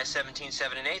Jeremiah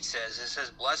 17:7-8 says. It says,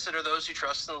 "Blessed are those who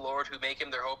trust in the Lord, who make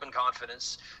him their hope and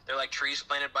confidence. They're like trees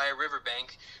planted by a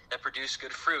riverbank that produce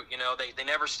good fruit." You know, they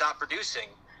never stop producing,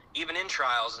 even in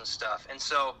trials and stuff. And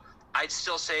so I'd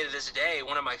still say to this day,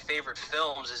 one of my favorite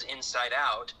films is Inside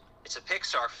Out. It's a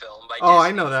Pixar film by Disney.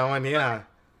 I know that one, yeah.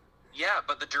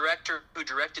 But the director who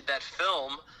directed that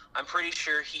film, I'm pretty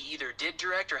sure he either did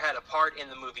direct or had a part in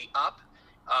the movie Up.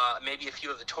 Maybe a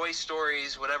few of the Toy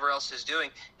Stories, whatever else he's doing.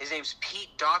 His name's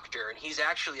Pete Docter, and he's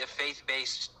actually a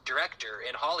faith-based director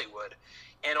in Hollywood.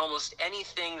 And almost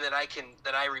anything that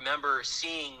I remember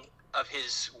seeing of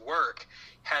his work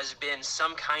has been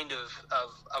some kind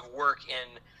of work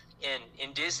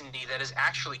in Disney that has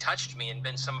actually touched me and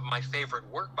been some of my favorite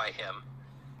work by him.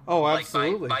 Oh,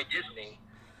 absolutely. By Disney.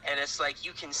 And it's like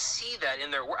you can see that in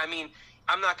their work. I mean,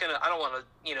 I don't want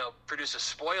to, produce a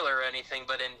spoiler or anything,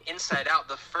 but in Inside Out,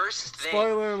 the first thing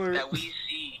that we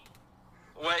see,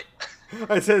 what?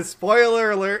 I said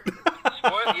spoiler alert.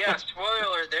 Spoiler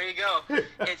alert. There you go.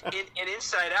 In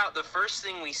Inside Out, the first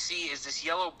thing we see is this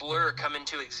yellow blur come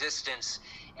into existence,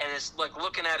 and it's like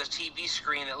looking at a TV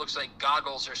screen that looks like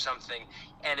goggles or something,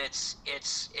 and it's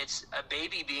a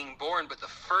baby being born, but the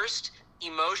first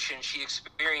emotion she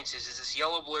experiences is this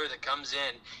yellow blur that comes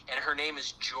in, and her name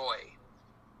is Joy.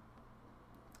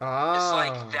 It's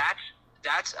like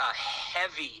that's a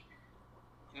heavy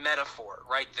metaphor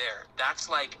right there. That's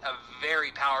like a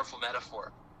very powerful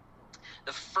metaphor.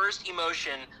 The first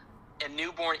emotion a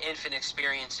newborn infant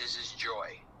experiences is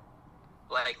joy.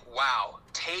 Like, wow,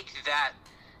 take that,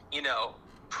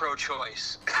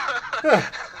 pro-choice.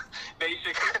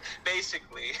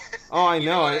 Basically. Oh, I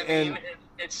know. I mean?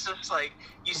 It's just like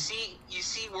you see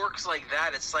works like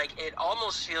that. It's like it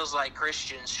almost feels like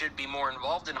Christians should be more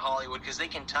involved in Hollywood because they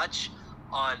can touch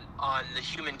on the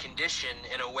human condition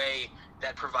in a way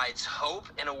that provides hope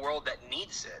in a world that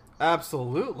needs it.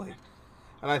 Absolutely.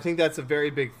 And I think that's a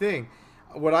very big thing.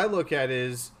 What I look at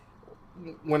is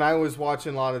when I was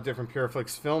watching a lot of different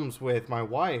Pureflix films with my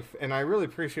wife, and I really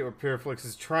appreciate what Pureflix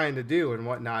is trying to do and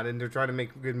whatnot, and they're trying to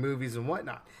make good movies and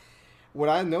whatnot. What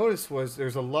I noticed was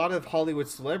there's a lot of Hollywood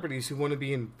celebrities who want to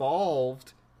be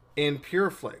involved in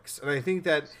Pureflix. And I think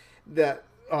that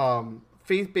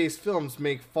faith-based films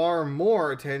make far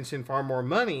more attention, far more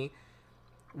money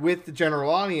with the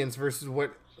general audience versus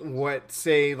what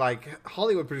say, like,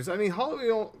 Hollywood produces. I mean,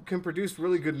 Hollywood can produce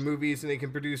really good movies and they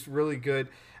can produce really good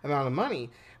amount of money,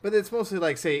 but it's mostly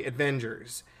like, say,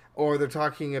 Avengers, or they're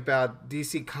talking about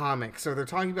DC Comics, or they're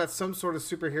talking about some sort of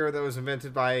superhero that was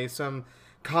invented by some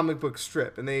comic book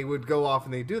strip, and they would go off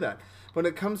and they do that. When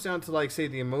it comes down to, like, say,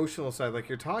 the emotional side, like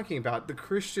you're talking about, the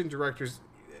Christian directors,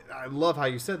 I love how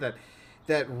you said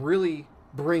that really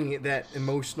bring that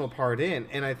emotional part in.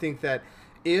 And I think that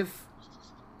if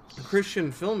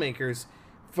Christian filmmakers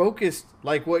focused,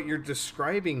 like what you're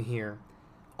describing here,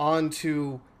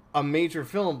 onto a major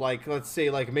film, like, let's say,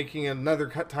 like making another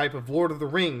type of Lord of the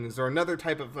Rings or another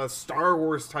type of a Star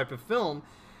Wars type of film,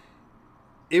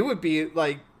 it would be,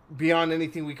 like, beyond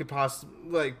anything we could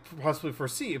possibly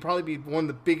foresee. It'd probably be one of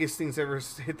the biggest things ever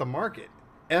hit the market,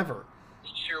 ever.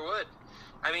 It sure would.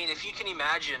 I mean, if you can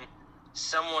imagine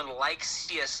someone like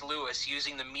C.S. Lewis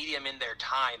using the medium in their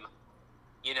time,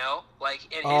 like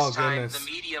in his time, goodness.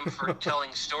 The medium for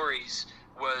telling stories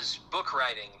was book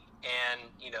writing, and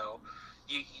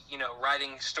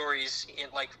writing stories in,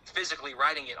 like, physically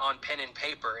writing it on pen and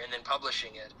paper and then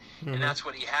publishing it. Mm-hmm. And that's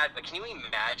what he had. But can you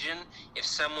imagine if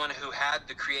someone who had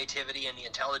the creativity and the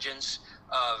intelligence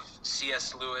of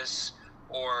C.S. Lewis,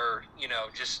 or,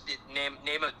 just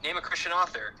name a Christian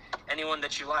author, anyone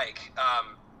that you like,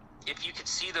 if you could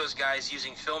see those guys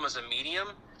using film as a medium,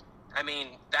 I mean,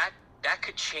 that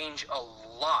could change a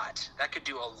lot. That could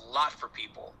do a lot for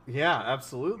people. Yeah,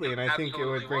 absolutely. And I think it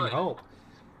would bring hope.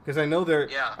 Because I know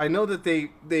that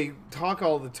they talk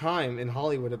all the time in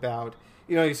Hollywood about,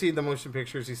 you see the motion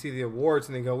pictures, you see the awards,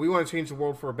 and they go, we want to change the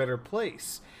world for a better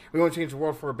place. We want to change the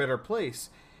world for a better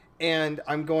place. And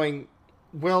I'm going,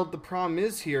 well, the problem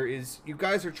is here is you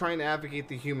guys are trying to advocate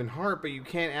the human heart, but you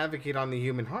can't advocate on the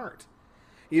human heart.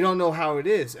 You don't know how it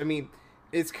is. I mean,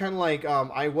 it's kind of like,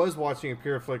 I was watching a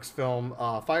Pureflix film,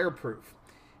 Fireproof,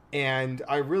 and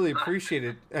I really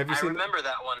appreciated it. Have you seen? I remember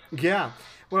that one. Yeah.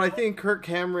 Well, I think Kirk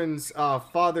Cameron's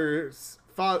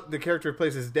the character who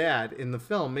plays his dad in the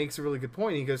film, makes a really good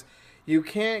point. He goes, you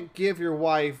can't give your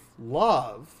wife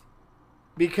love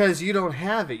because you don't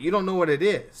have it. You don't know what it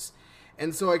is.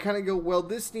 And so I kind of go, well,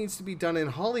 this needs to be done in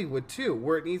Hollywood too,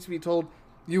 where it needs to be told,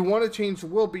 you want to change the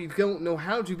world, but you don't know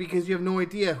how to because you have no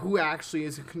idea who actually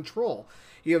is in control.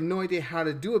 You have no idea how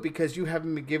to do it because you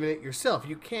haven't been given it yourself.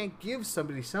 You can't give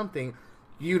somebody something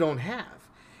you don't have.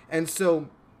 And so,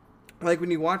 like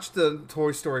when you watch the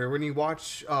Toy Story, or when you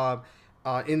watch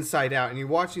Inside Out, and you're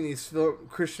watching these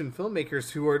Christian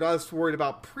filmmakers who are less worried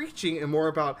about preaching and more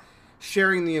about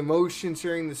sharing the emotion,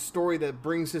 sharing the story that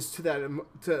brings us to that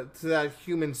to that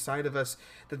human side of us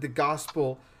that the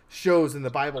gospel shows and the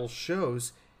Bible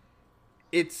shows.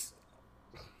 It's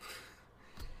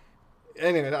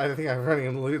anyway. I think I'm running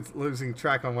and losing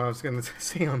track on what I was going to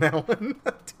say on that one.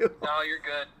 No, you're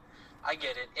good. I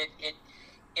get it.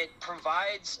 It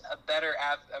provides a better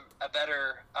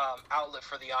outlet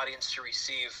for the audience to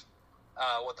receive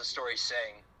what the story's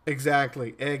saying.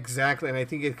 Exactly. And I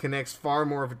think it connects far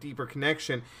more of a deeper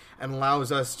connection and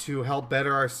allows us to help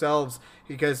better ourselves,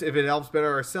 because if it helps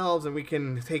better ourselves and we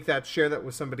can take that, share that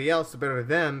with somebody else to better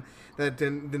them, that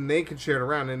then they can share it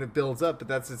around and it builds up. But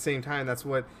that's at the same time, that's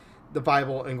what the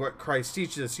Bible and what Christ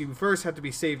teaches us. You first have to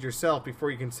be saved yourself before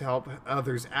you can help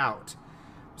others out.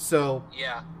 So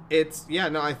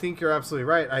I think you're absolutely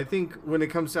right. I think when it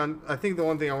comes down, I think the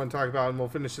one thing I want to talk about, and we'll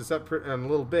finish this up in a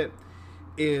little bit,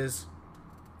 is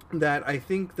that I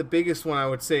think the biggest one I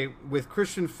would say with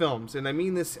Christian films, and I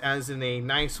mean this as in a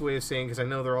nice way of saying, because I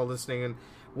know they're all listening and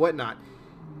whatnot,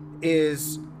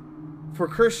 is for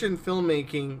Christian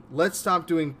filmmaking, let's stop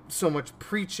doing so much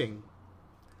preaching.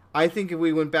 I think if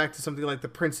we went back to something like The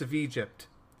Prince of Egypt,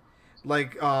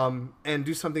 and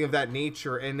do something of that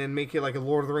nature, and then make it like a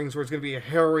Lord of the Rings, where it's going to be a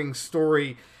harrowing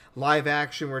story, live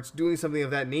action, where it's doing something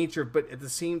of that nature, but at the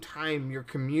same time you're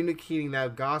communicating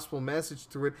that gospel message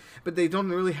through it. But they don't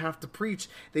really have to preach.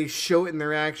 They show it in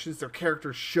their actions. Their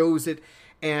character shows it,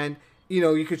 and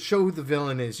you could show who the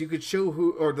villain is. You could show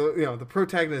who, or the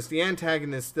protagonist, the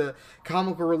antagonist, the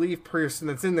comical relief person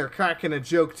that's in there cracking a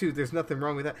joke too. There's nothing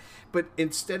wrong with that. But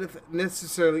instead of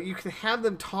necessarily, you can have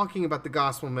them talking about the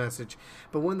gospel message.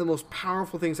 But one of the most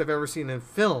powerful things I've ever seen in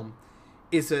film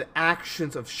is the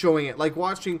actions of showing it. Like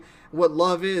watching what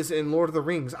love is in Lord of the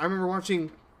Rings. I remember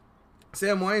watching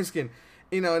Sam Wisekin,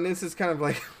 and this is kind of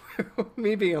like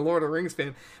me being a Lord of the Rings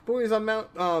fan, but when he's on Mount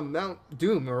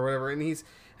Doom or whatever, and he's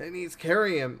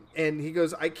carrying him, and he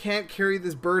goes, I can't carry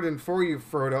this burden for you,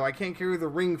 Frodo. I can't carry the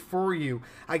ring for you.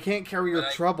 I can't carry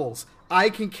your troubles. I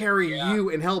can carry you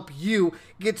and help you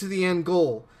get to the end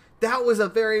goal. That was a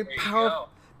very powerful...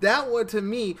 That one, to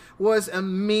me, was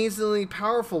amazingly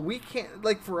powerful. We can't,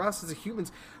 like, for us as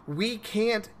humans, I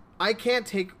can't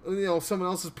take, someone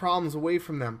else's problems away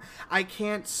from them. I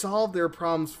can't solve their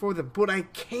problems for them. But what I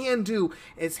can do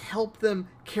is help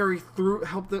carry them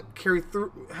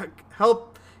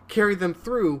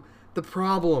through the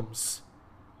problems.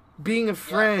 Being a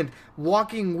friend,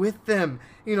 walking with them,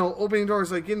 opening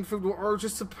doors, like getting food, or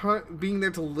just being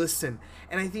there to listen.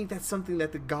 And I think that's something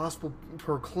that the gospel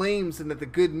proclaims, and that the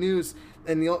good news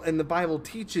and the Bible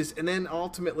teaches, and then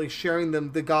ultimately sharing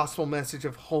them the gospel message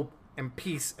of hope and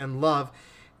peace and love,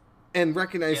 and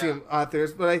recognizing them out there.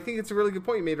 But I think it's a really good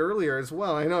point you made earlier as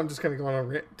well. I know I'm just kind of going on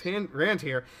a rant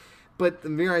here, but the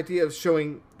mere idea of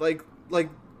showing, like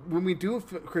when we do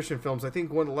Christian films, I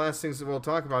think one of the last things that we'll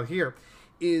talk about here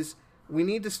is we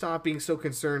need to stop being so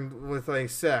concerned with like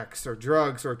sex or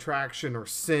drugs or attraction or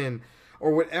sin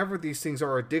or whatever these things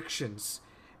are, addictions.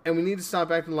 And we need to stop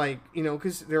acting like,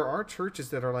 because there are churches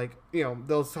that are like,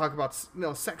 they'll talk about,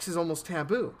 sex is almost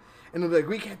taboo. And they'll be like,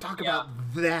 we can't talk about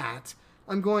that.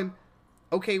 I'm going,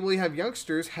 okay, well, you have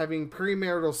youngsters having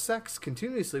premarital sex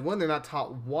continuously. One, they're not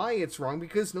taught why it's wrong,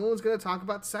 because no one's going to talk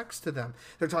about sex to them.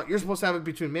 They're taught you're supposed to have it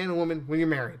between man and woman when you're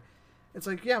married. It's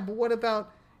like, yeah, but what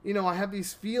about, I have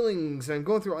these feelings and I'm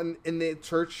going through, and the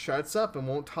church shuts up and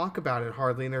won't talk about it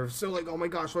hardly. And they're so like, oh my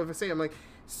gosh, what if I say? I'm like,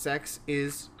 sex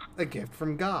is a gift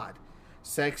from God.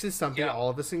 Sex is something all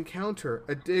of us encounter.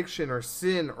 Addiction or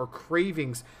sin or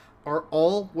cravings are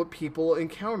all what people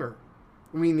encounter.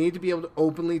 We need to be able to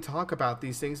openly talk about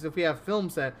these things. And if we have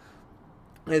films that,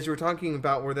 as you were talking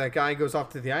about, where that guy goes off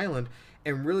to the island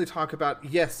and really talk about,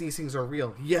 yes, these things are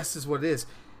real. Yes, is what it is.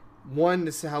 One,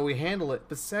 this is how we handle it.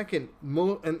 But second,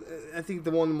 and I think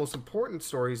one of the most important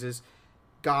stories is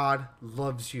God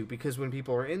loves you. Because when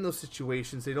people are in those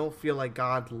situations, they don't feel like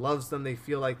God loves them. They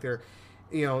feel like they're,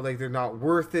 like they're not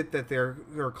worth it, that they're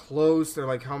closed. They're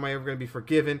like, how am I ever going to be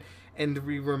forgiven? And to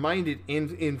be reminded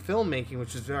in filmmaking,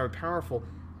 which is very powerful,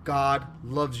 God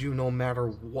loves you no matter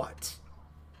what.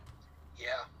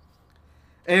 Yeah.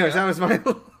 Anyways, that was my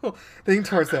little thing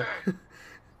towards that.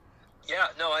 Yeah,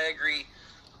 no, I agree.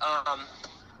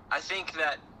 I think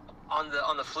that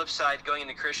on the flip side, going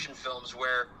into Christian films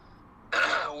where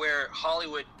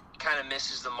Hollywood kind of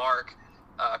misses the mark,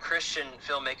 Christian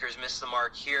filmmakers miss the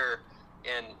mark here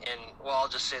in well, I'll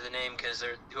just say the name because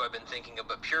they're who I've been thinking of,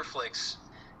 but PureFlix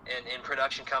and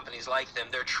production companies like them,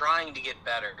 they're trying to get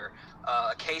better.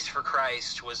 A Case for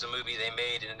Christ was a movie they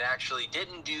made, and it actually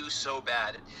didn't do so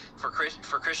bad. For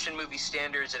Christian movie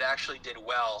standards, it actually did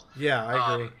well. Yeah,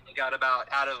 I agree. It got about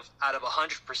out of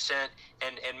 100%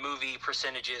 and movie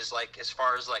percentages, like as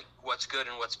far as like what's good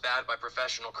and what's bad by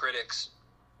professional critics.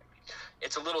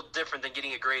 It's a little different than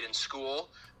getting a grade in school.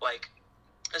 Like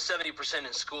a 70%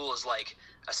 in school is like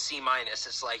a C-.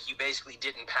 It's like you basically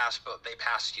didn't pass, but they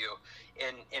passed you.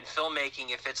 In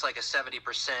filmmaking, if it's like a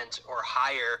 70% or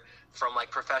higher from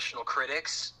like professional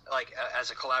critics, like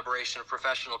as a collaboration of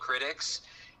professional critics,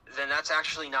 then that's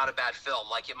actually not a bad film.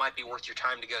 Like it might be worth your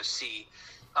time to go see.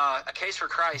 A Case for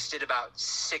Christ did about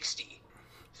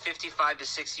 55 to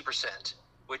 60%,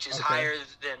 which is higher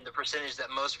than the percentage that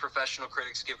most professional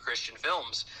critics give Christian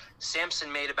films.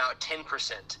 Samson made about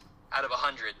 10% out of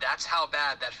 100. That's how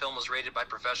bad that film was rated by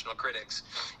professional critics.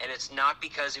 And it's not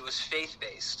because it was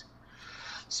faith-based.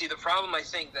 See, the problem I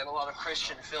think that a lot of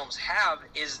Christian films have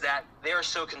is that they are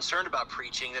so concerned about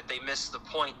preaching that they miss the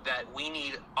point that we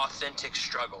need authentic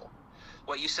struggle.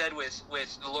 What you said with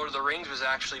The Lord of the Rings was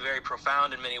actually very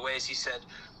profound in many ways. He said,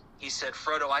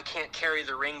 Frodo, I can't carry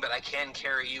the ring, but I can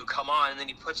carry you. Come on. And then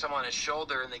he puts him on his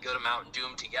shoulder, and they go to Mount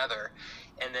Doom together.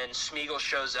 And then Smeagol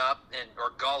shows up,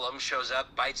 or Gollum shows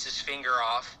up, bites his finger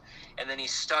off, and then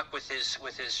he's stuck with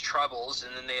his troubles,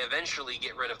 and then they eventually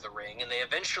get rid of the ring, and they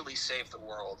eventually save the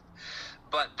world.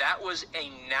 But that was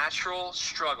a natural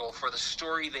struggle for the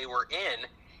story they were in,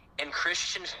 and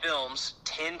Christian films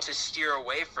tend to steer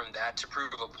away from that to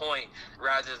prove a point,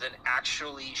 rather than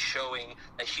actually showing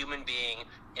a human being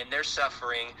in their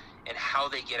suffering and how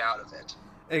they get out of it.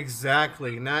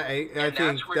 Exactly. I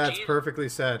think that's perfectly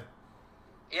said.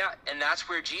 Yeah, and that's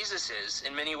where Jesus is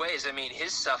in many ways. I mean,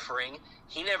 his suffering,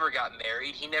 he never got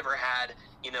married. He never had,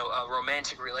 a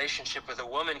romantic relationship with a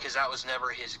woman because that was never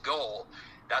his goal.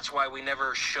 That's why we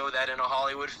never show that in a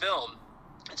Hollywood film.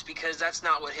 It's because that's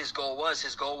not what his goal was.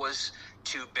 His goal was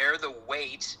to bear the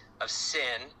weight of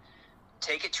sin,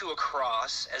 take it to a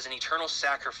cross as an eternal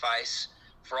sacrifice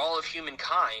for all of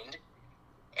humankind,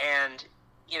 and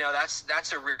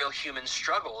that's a real human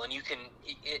struggle, and you can,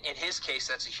 in his case,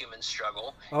 that's a human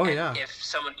struggle. Oh, and yeah. If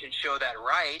someone can show that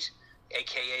right,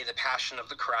 aka the Passion of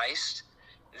the Christ,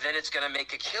 then it's going to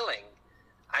make a killing.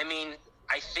 I mean,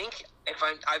 I think if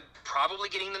I'm probably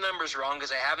getting the numbers wrong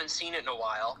because I haven't seen it in a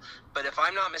while, but if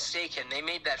I'm not mistaken, they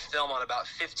made that film on about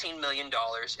 $15 million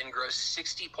and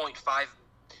grossed $60.5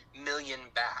 million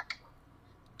back.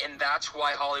 And that's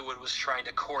why Hollywood was trying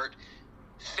to court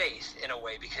faith in a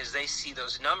way, because they see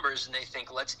those numbers and they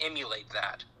think, let's emulate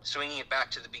that, swinging it back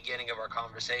to the beginning of our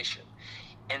conversation.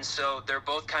 And so they're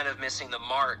both kind of missing the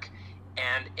mark,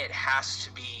 and it has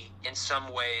to be in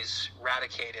some ways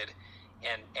eradicated.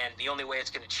 And the only way it's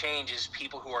going to change is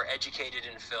people who are educated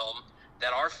in film,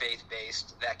 that are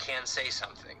faith-based, that can say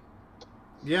something.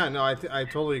 Yeah, no, I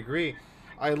totally agree.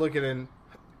 I look at it, and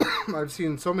I've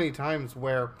seen so many times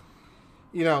where,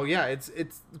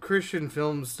 it's Christian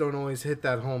films don't always hit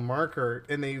that home marker,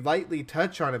 and they lightly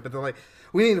touch on it, but they're like,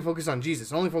 we need to focus on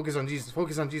Jesus, only focus on Jesus,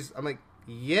 focus on Jesus. I'm like,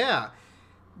 yeah,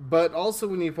 but also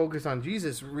when you focus on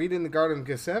Jesus, read in the Garden of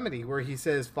Gethsemane where he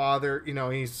says, Father,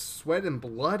 he's sweating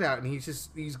blood out, and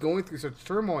he's going through such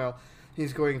turmoil.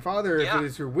 He's going, Father, if it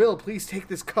is your will, please take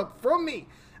this cup from me.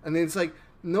 And then it's like,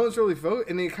 no one's really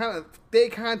and they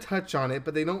kind of touch on it,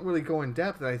 but they don't really go in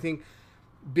depth. And I think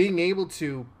being able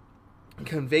to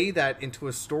convey that into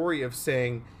a story of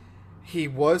saying he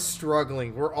was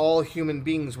struggling, we're all human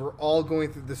beings, we're all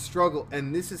going through the struggle,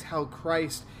 and this is how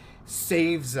Christ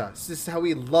saves us, this is how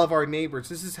we love our neighbors,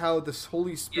 this is how the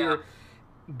Holy Spirit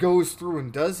goes through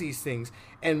and does these things,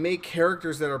 and make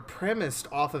characters that are premised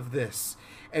off of this,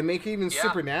 and make even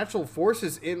supernatural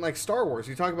forces in, like Star Wars.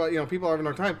 You talk about, people having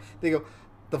our time, they go,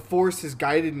 the Force has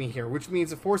guided me here, which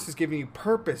means the Force is giving you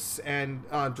purpose and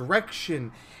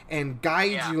direction and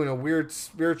guides you in a weird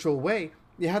spiritual way.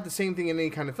 You have the same thing in any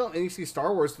kind of film. And you see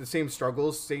Star Wars, the same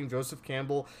struggles, same Joseph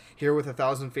Campbell here with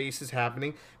 1,000 Faces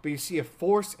happening. But you see a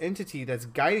Force entity that's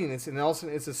guiding this, and all of a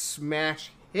sudden it's a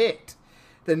smash hit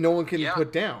that no one can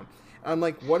put down. I'm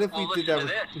like, what if we did that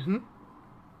with... Mm-hmm.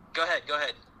 Go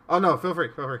ahead. Oh, no, feel free.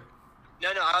 No,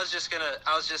 I was just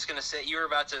gonna say, you were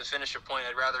about to finish a point.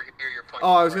 I'd rather hear your point.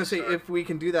 Oh, I was gonna say, if we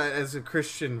can do that as a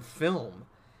Christian film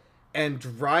and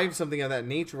drive something of that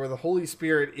nature where the Holy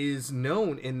Spirit is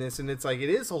known in this, and it's like, it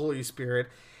is the Holy Spirit,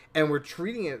 and we're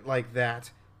treating it like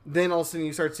that, then all of a sudden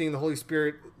you start seeing the Holy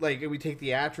Spirit, like, we take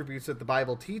the attributes that the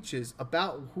Bible teaches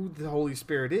about who the Holy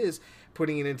Spirit is,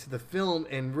 putting it into the film,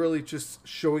 and really just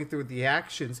showing through the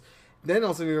actions. Then all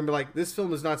of a sudden you're gonna be like, this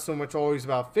film is not so much always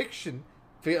about fiction,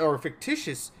 or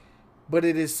fictitious, but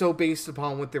it is so based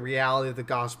upon what the reality of the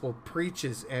gospel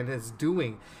preaches and is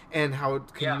doing, and how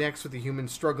it connects with the human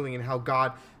struggling, and how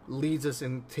God leads us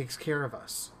and takes care of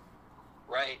us.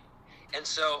 Right. And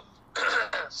so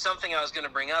something I was going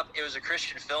to bring up, it was a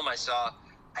Christian film I saw.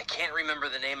 I can't remember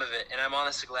the name of it, and I'm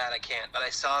honestly glad I can't, but I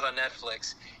saw it on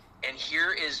Netflix. And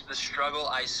here is the struggle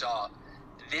I saw.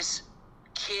 This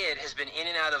kid has been in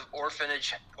and out of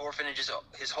orphanages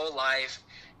his whole life,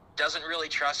 doesn't really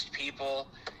trust people.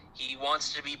 He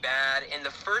wants to be bad. And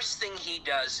the first thing he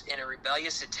does in a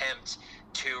rebellious attempt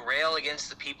to rail against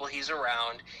the people he's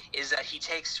around is that he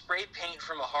takes spray paint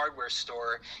from a hardware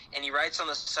store and he writes on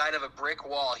the side of a brick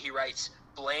wall, he writes,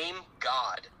 "Blame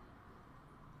God."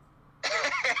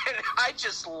 And I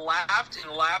just laughed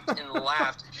and laughed and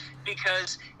laughed,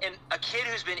 because a kid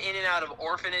who's been in and out of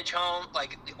orphanage home,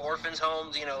 like the orphans'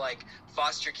 homes, like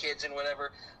foster kids and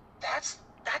whatever, that's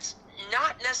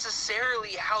not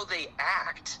necessarily how they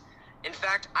act. In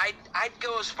fact, I'd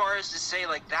go as far as to say,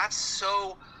 like, that's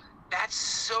so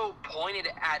pointed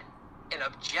at an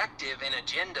objective and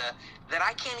agenda that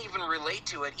I can't even relate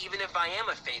to it, even if I am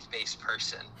a faith-based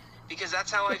person. Because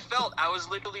that's how I felt. I was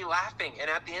literally laughing. And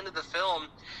at the end of the film,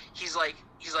 he's like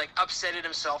upset at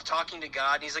himself, talking to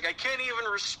God. And he's like, "I can't even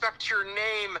respect your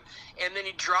name." And then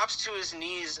he drops to his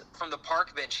knees from the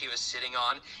park bench he was sitting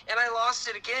on. And I lost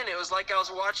it again. It was like I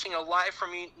was watching a Live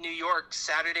from New York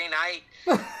Saturday night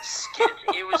skit.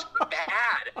 It was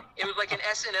bad. It was like an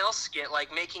SNL skit,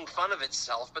 like making fun of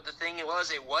itself. But the thing it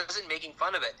wasn't making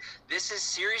fun of it. This is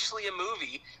seriously a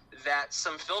movie that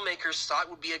some filmmakers thought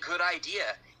would be a good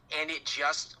idea. And it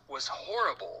just was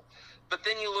horrible. But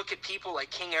then you look at people like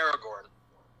King Aragorn,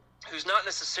 who's not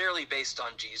necessarily based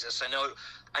on Jesus.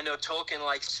 I know Tolkien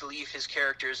likes to leave his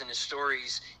characters and his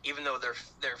stories, even though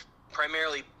they're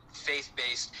primarily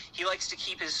faith-based. He likes to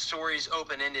keep his stories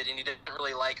open-ended, and he doesn't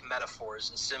really like metaphors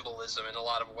and symbolism in a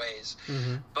lot of ways.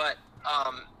 Mm-hmm. But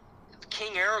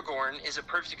King Aragorn is a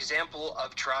perfect example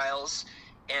of trials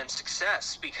and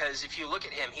success, because if you look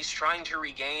at him, he's trying to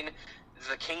regain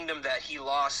the kingdom that he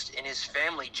lost in his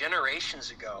family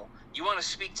generations ago. You want to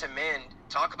speak to men,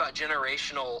 talk about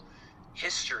generational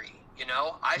history.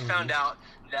 I found out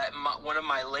that one of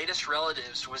my latest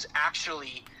relatives was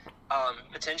actually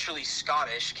potentially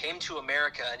Scottish, came to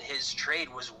America, and his trade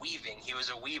was weaving. He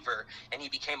was a weaver, and he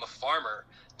became a farmer.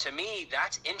 To me,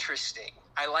 that's interesting.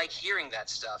 I like hearing that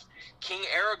stuff. King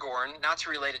Aragorn, not to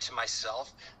relate it to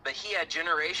myself, but he had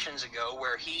generations ago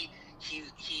where he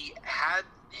had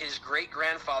his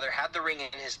great-grandfather had the ring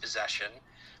in his possession,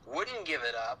 wouldn't give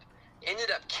it up,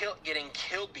 ended up getting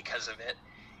killed because of it,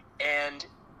 and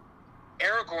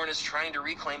Aragorn is trying to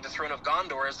reclaim the throne of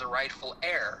Gondor as the rightful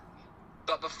heir.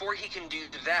 But before he can do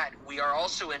that, we are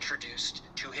also introduced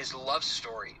to his love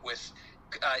story with,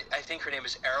 I think her name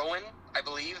is Arwen, I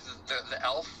believe, the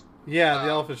elf. Yeah, the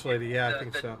elfish lady, yeah, I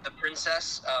think so. The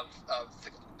princess of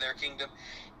their kingdom.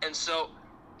 And so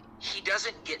he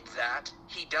doesn't get that.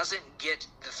 He doesn't get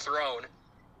the throne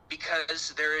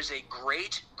because there is a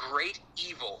great, great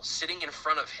evil sitting in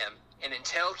front of him. And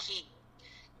until he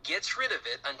gets rid of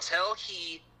it, until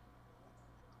he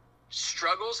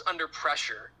struggles under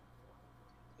pressure,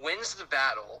 wins the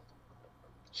battle,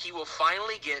 he will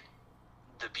finally get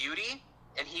the beauty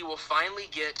and he will finally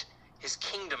get his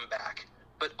kingdom back.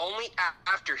 But only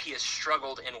after he has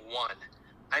struggled and won.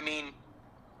 I mean,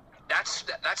 that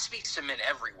speaks to men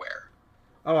everywhere.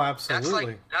 Oh,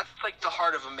 absolutely. That's like the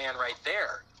heart of a man right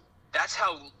there. That's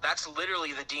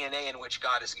literally the DNA in which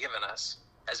God has given us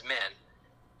as men.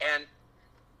 And,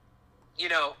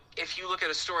 if you look at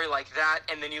a story like that,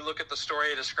 and then you look at the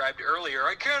story I described earlier,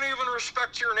 "I can't even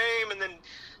respect your name," and then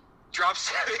drops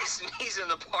to his knees in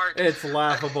the park. It's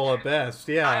laughable at best,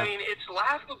 yeah. I mean, it's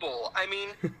laughable. I mean,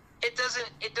 it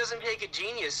doesn't take a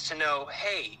genius to know,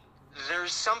 hey,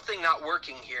 there's something not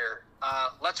working here.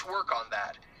 Let's work on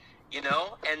that,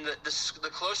 And the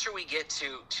closer we get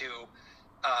to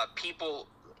people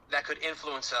that could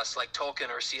influence us, like Tolkien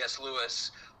or C.S.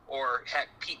 Lewis, or heck,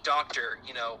 Pete Docter,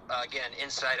 again,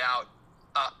 Inside Out,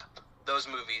 Up, those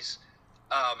movies.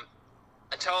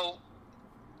 Until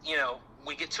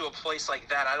we get to a place like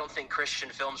that, I don't think Christian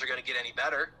films are going to get any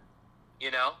better.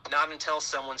 Not until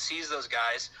someone sees those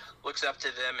guys, looks up to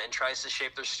them, and tries to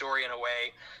shape their stories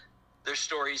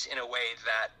in a way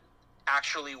that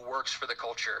actually works for the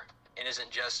culture and isn't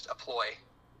just a ploy.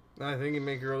 I think you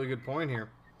make a really good point here.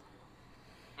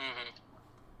 Mm-hmm.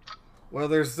 Well,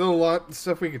 there's still a lot of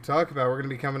stuff we could talk about. We're going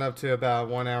to be coming up to about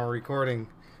 1 hour recording.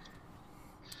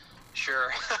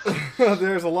 Sure.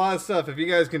 There's a lot of stuff. If you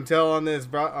guys can tell on this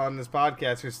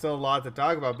podcast, there's still a lot to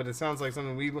talk about, but it sounds like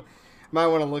something we might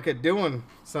want to look at doing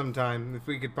sometime, if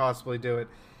we could possibly do it.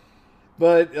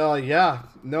 But yeah,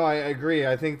 no, I agree.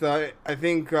 I think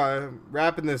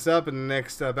wrapping this up in the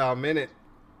next about minute,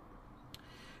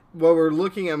 what we're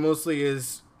looking at mostly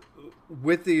is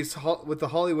with the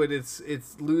Hollywood,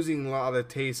 it's losing a lot of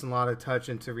taste and a lot of touch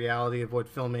into reality of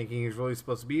what filmmaking is really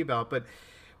supposed to be about. But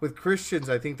with Christians,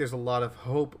 I think there's a lot of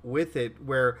hope with it.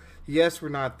 Where yes, we're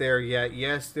not there yet.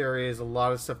 Yes, there is a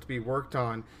lot of stuff to be worked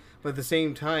on, but at the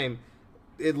same time,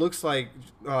 it looks like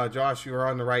Josh, you are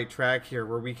on the right track here,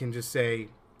 where we can just say,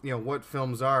 what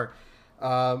films are.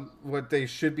 What they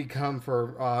should become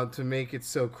for to make it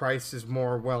so Christ is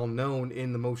more well known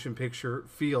in the motion picture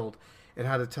field and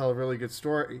how to tell a really good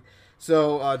story.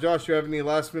 So, Josh, you have any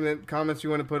last minute comments you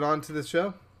want to put on to the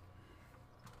show?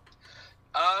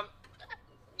 I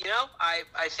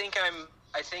think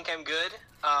I'm good.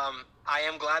 I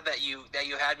am glad that you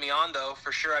had me on, though.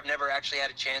 For sure, I've never actually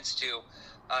had a chance to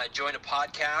join a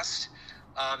podcast.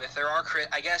 If there are,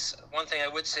 I guess one thing I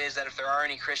would say is that if there are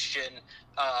any Christian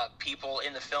people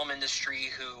in the film industry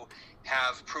who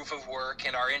have proof of work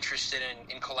and are interested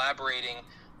in collaborating,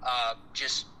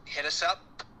 just hit us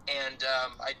up, and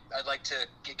I'd like to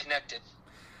get connected.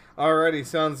 Alrighty,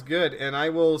 sounds good. And I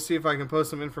will see if I can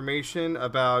post some information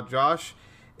about Josh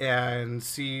and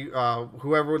see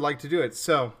whoever would like to do it.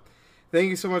 So, thank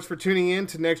you so much for tuning in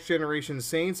to Next Generation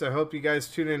Saints. I hope you guys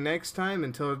tune in next time.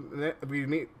 Until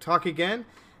we talk again,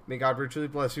 may God richly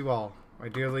bless you all, my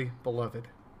dearly beloved.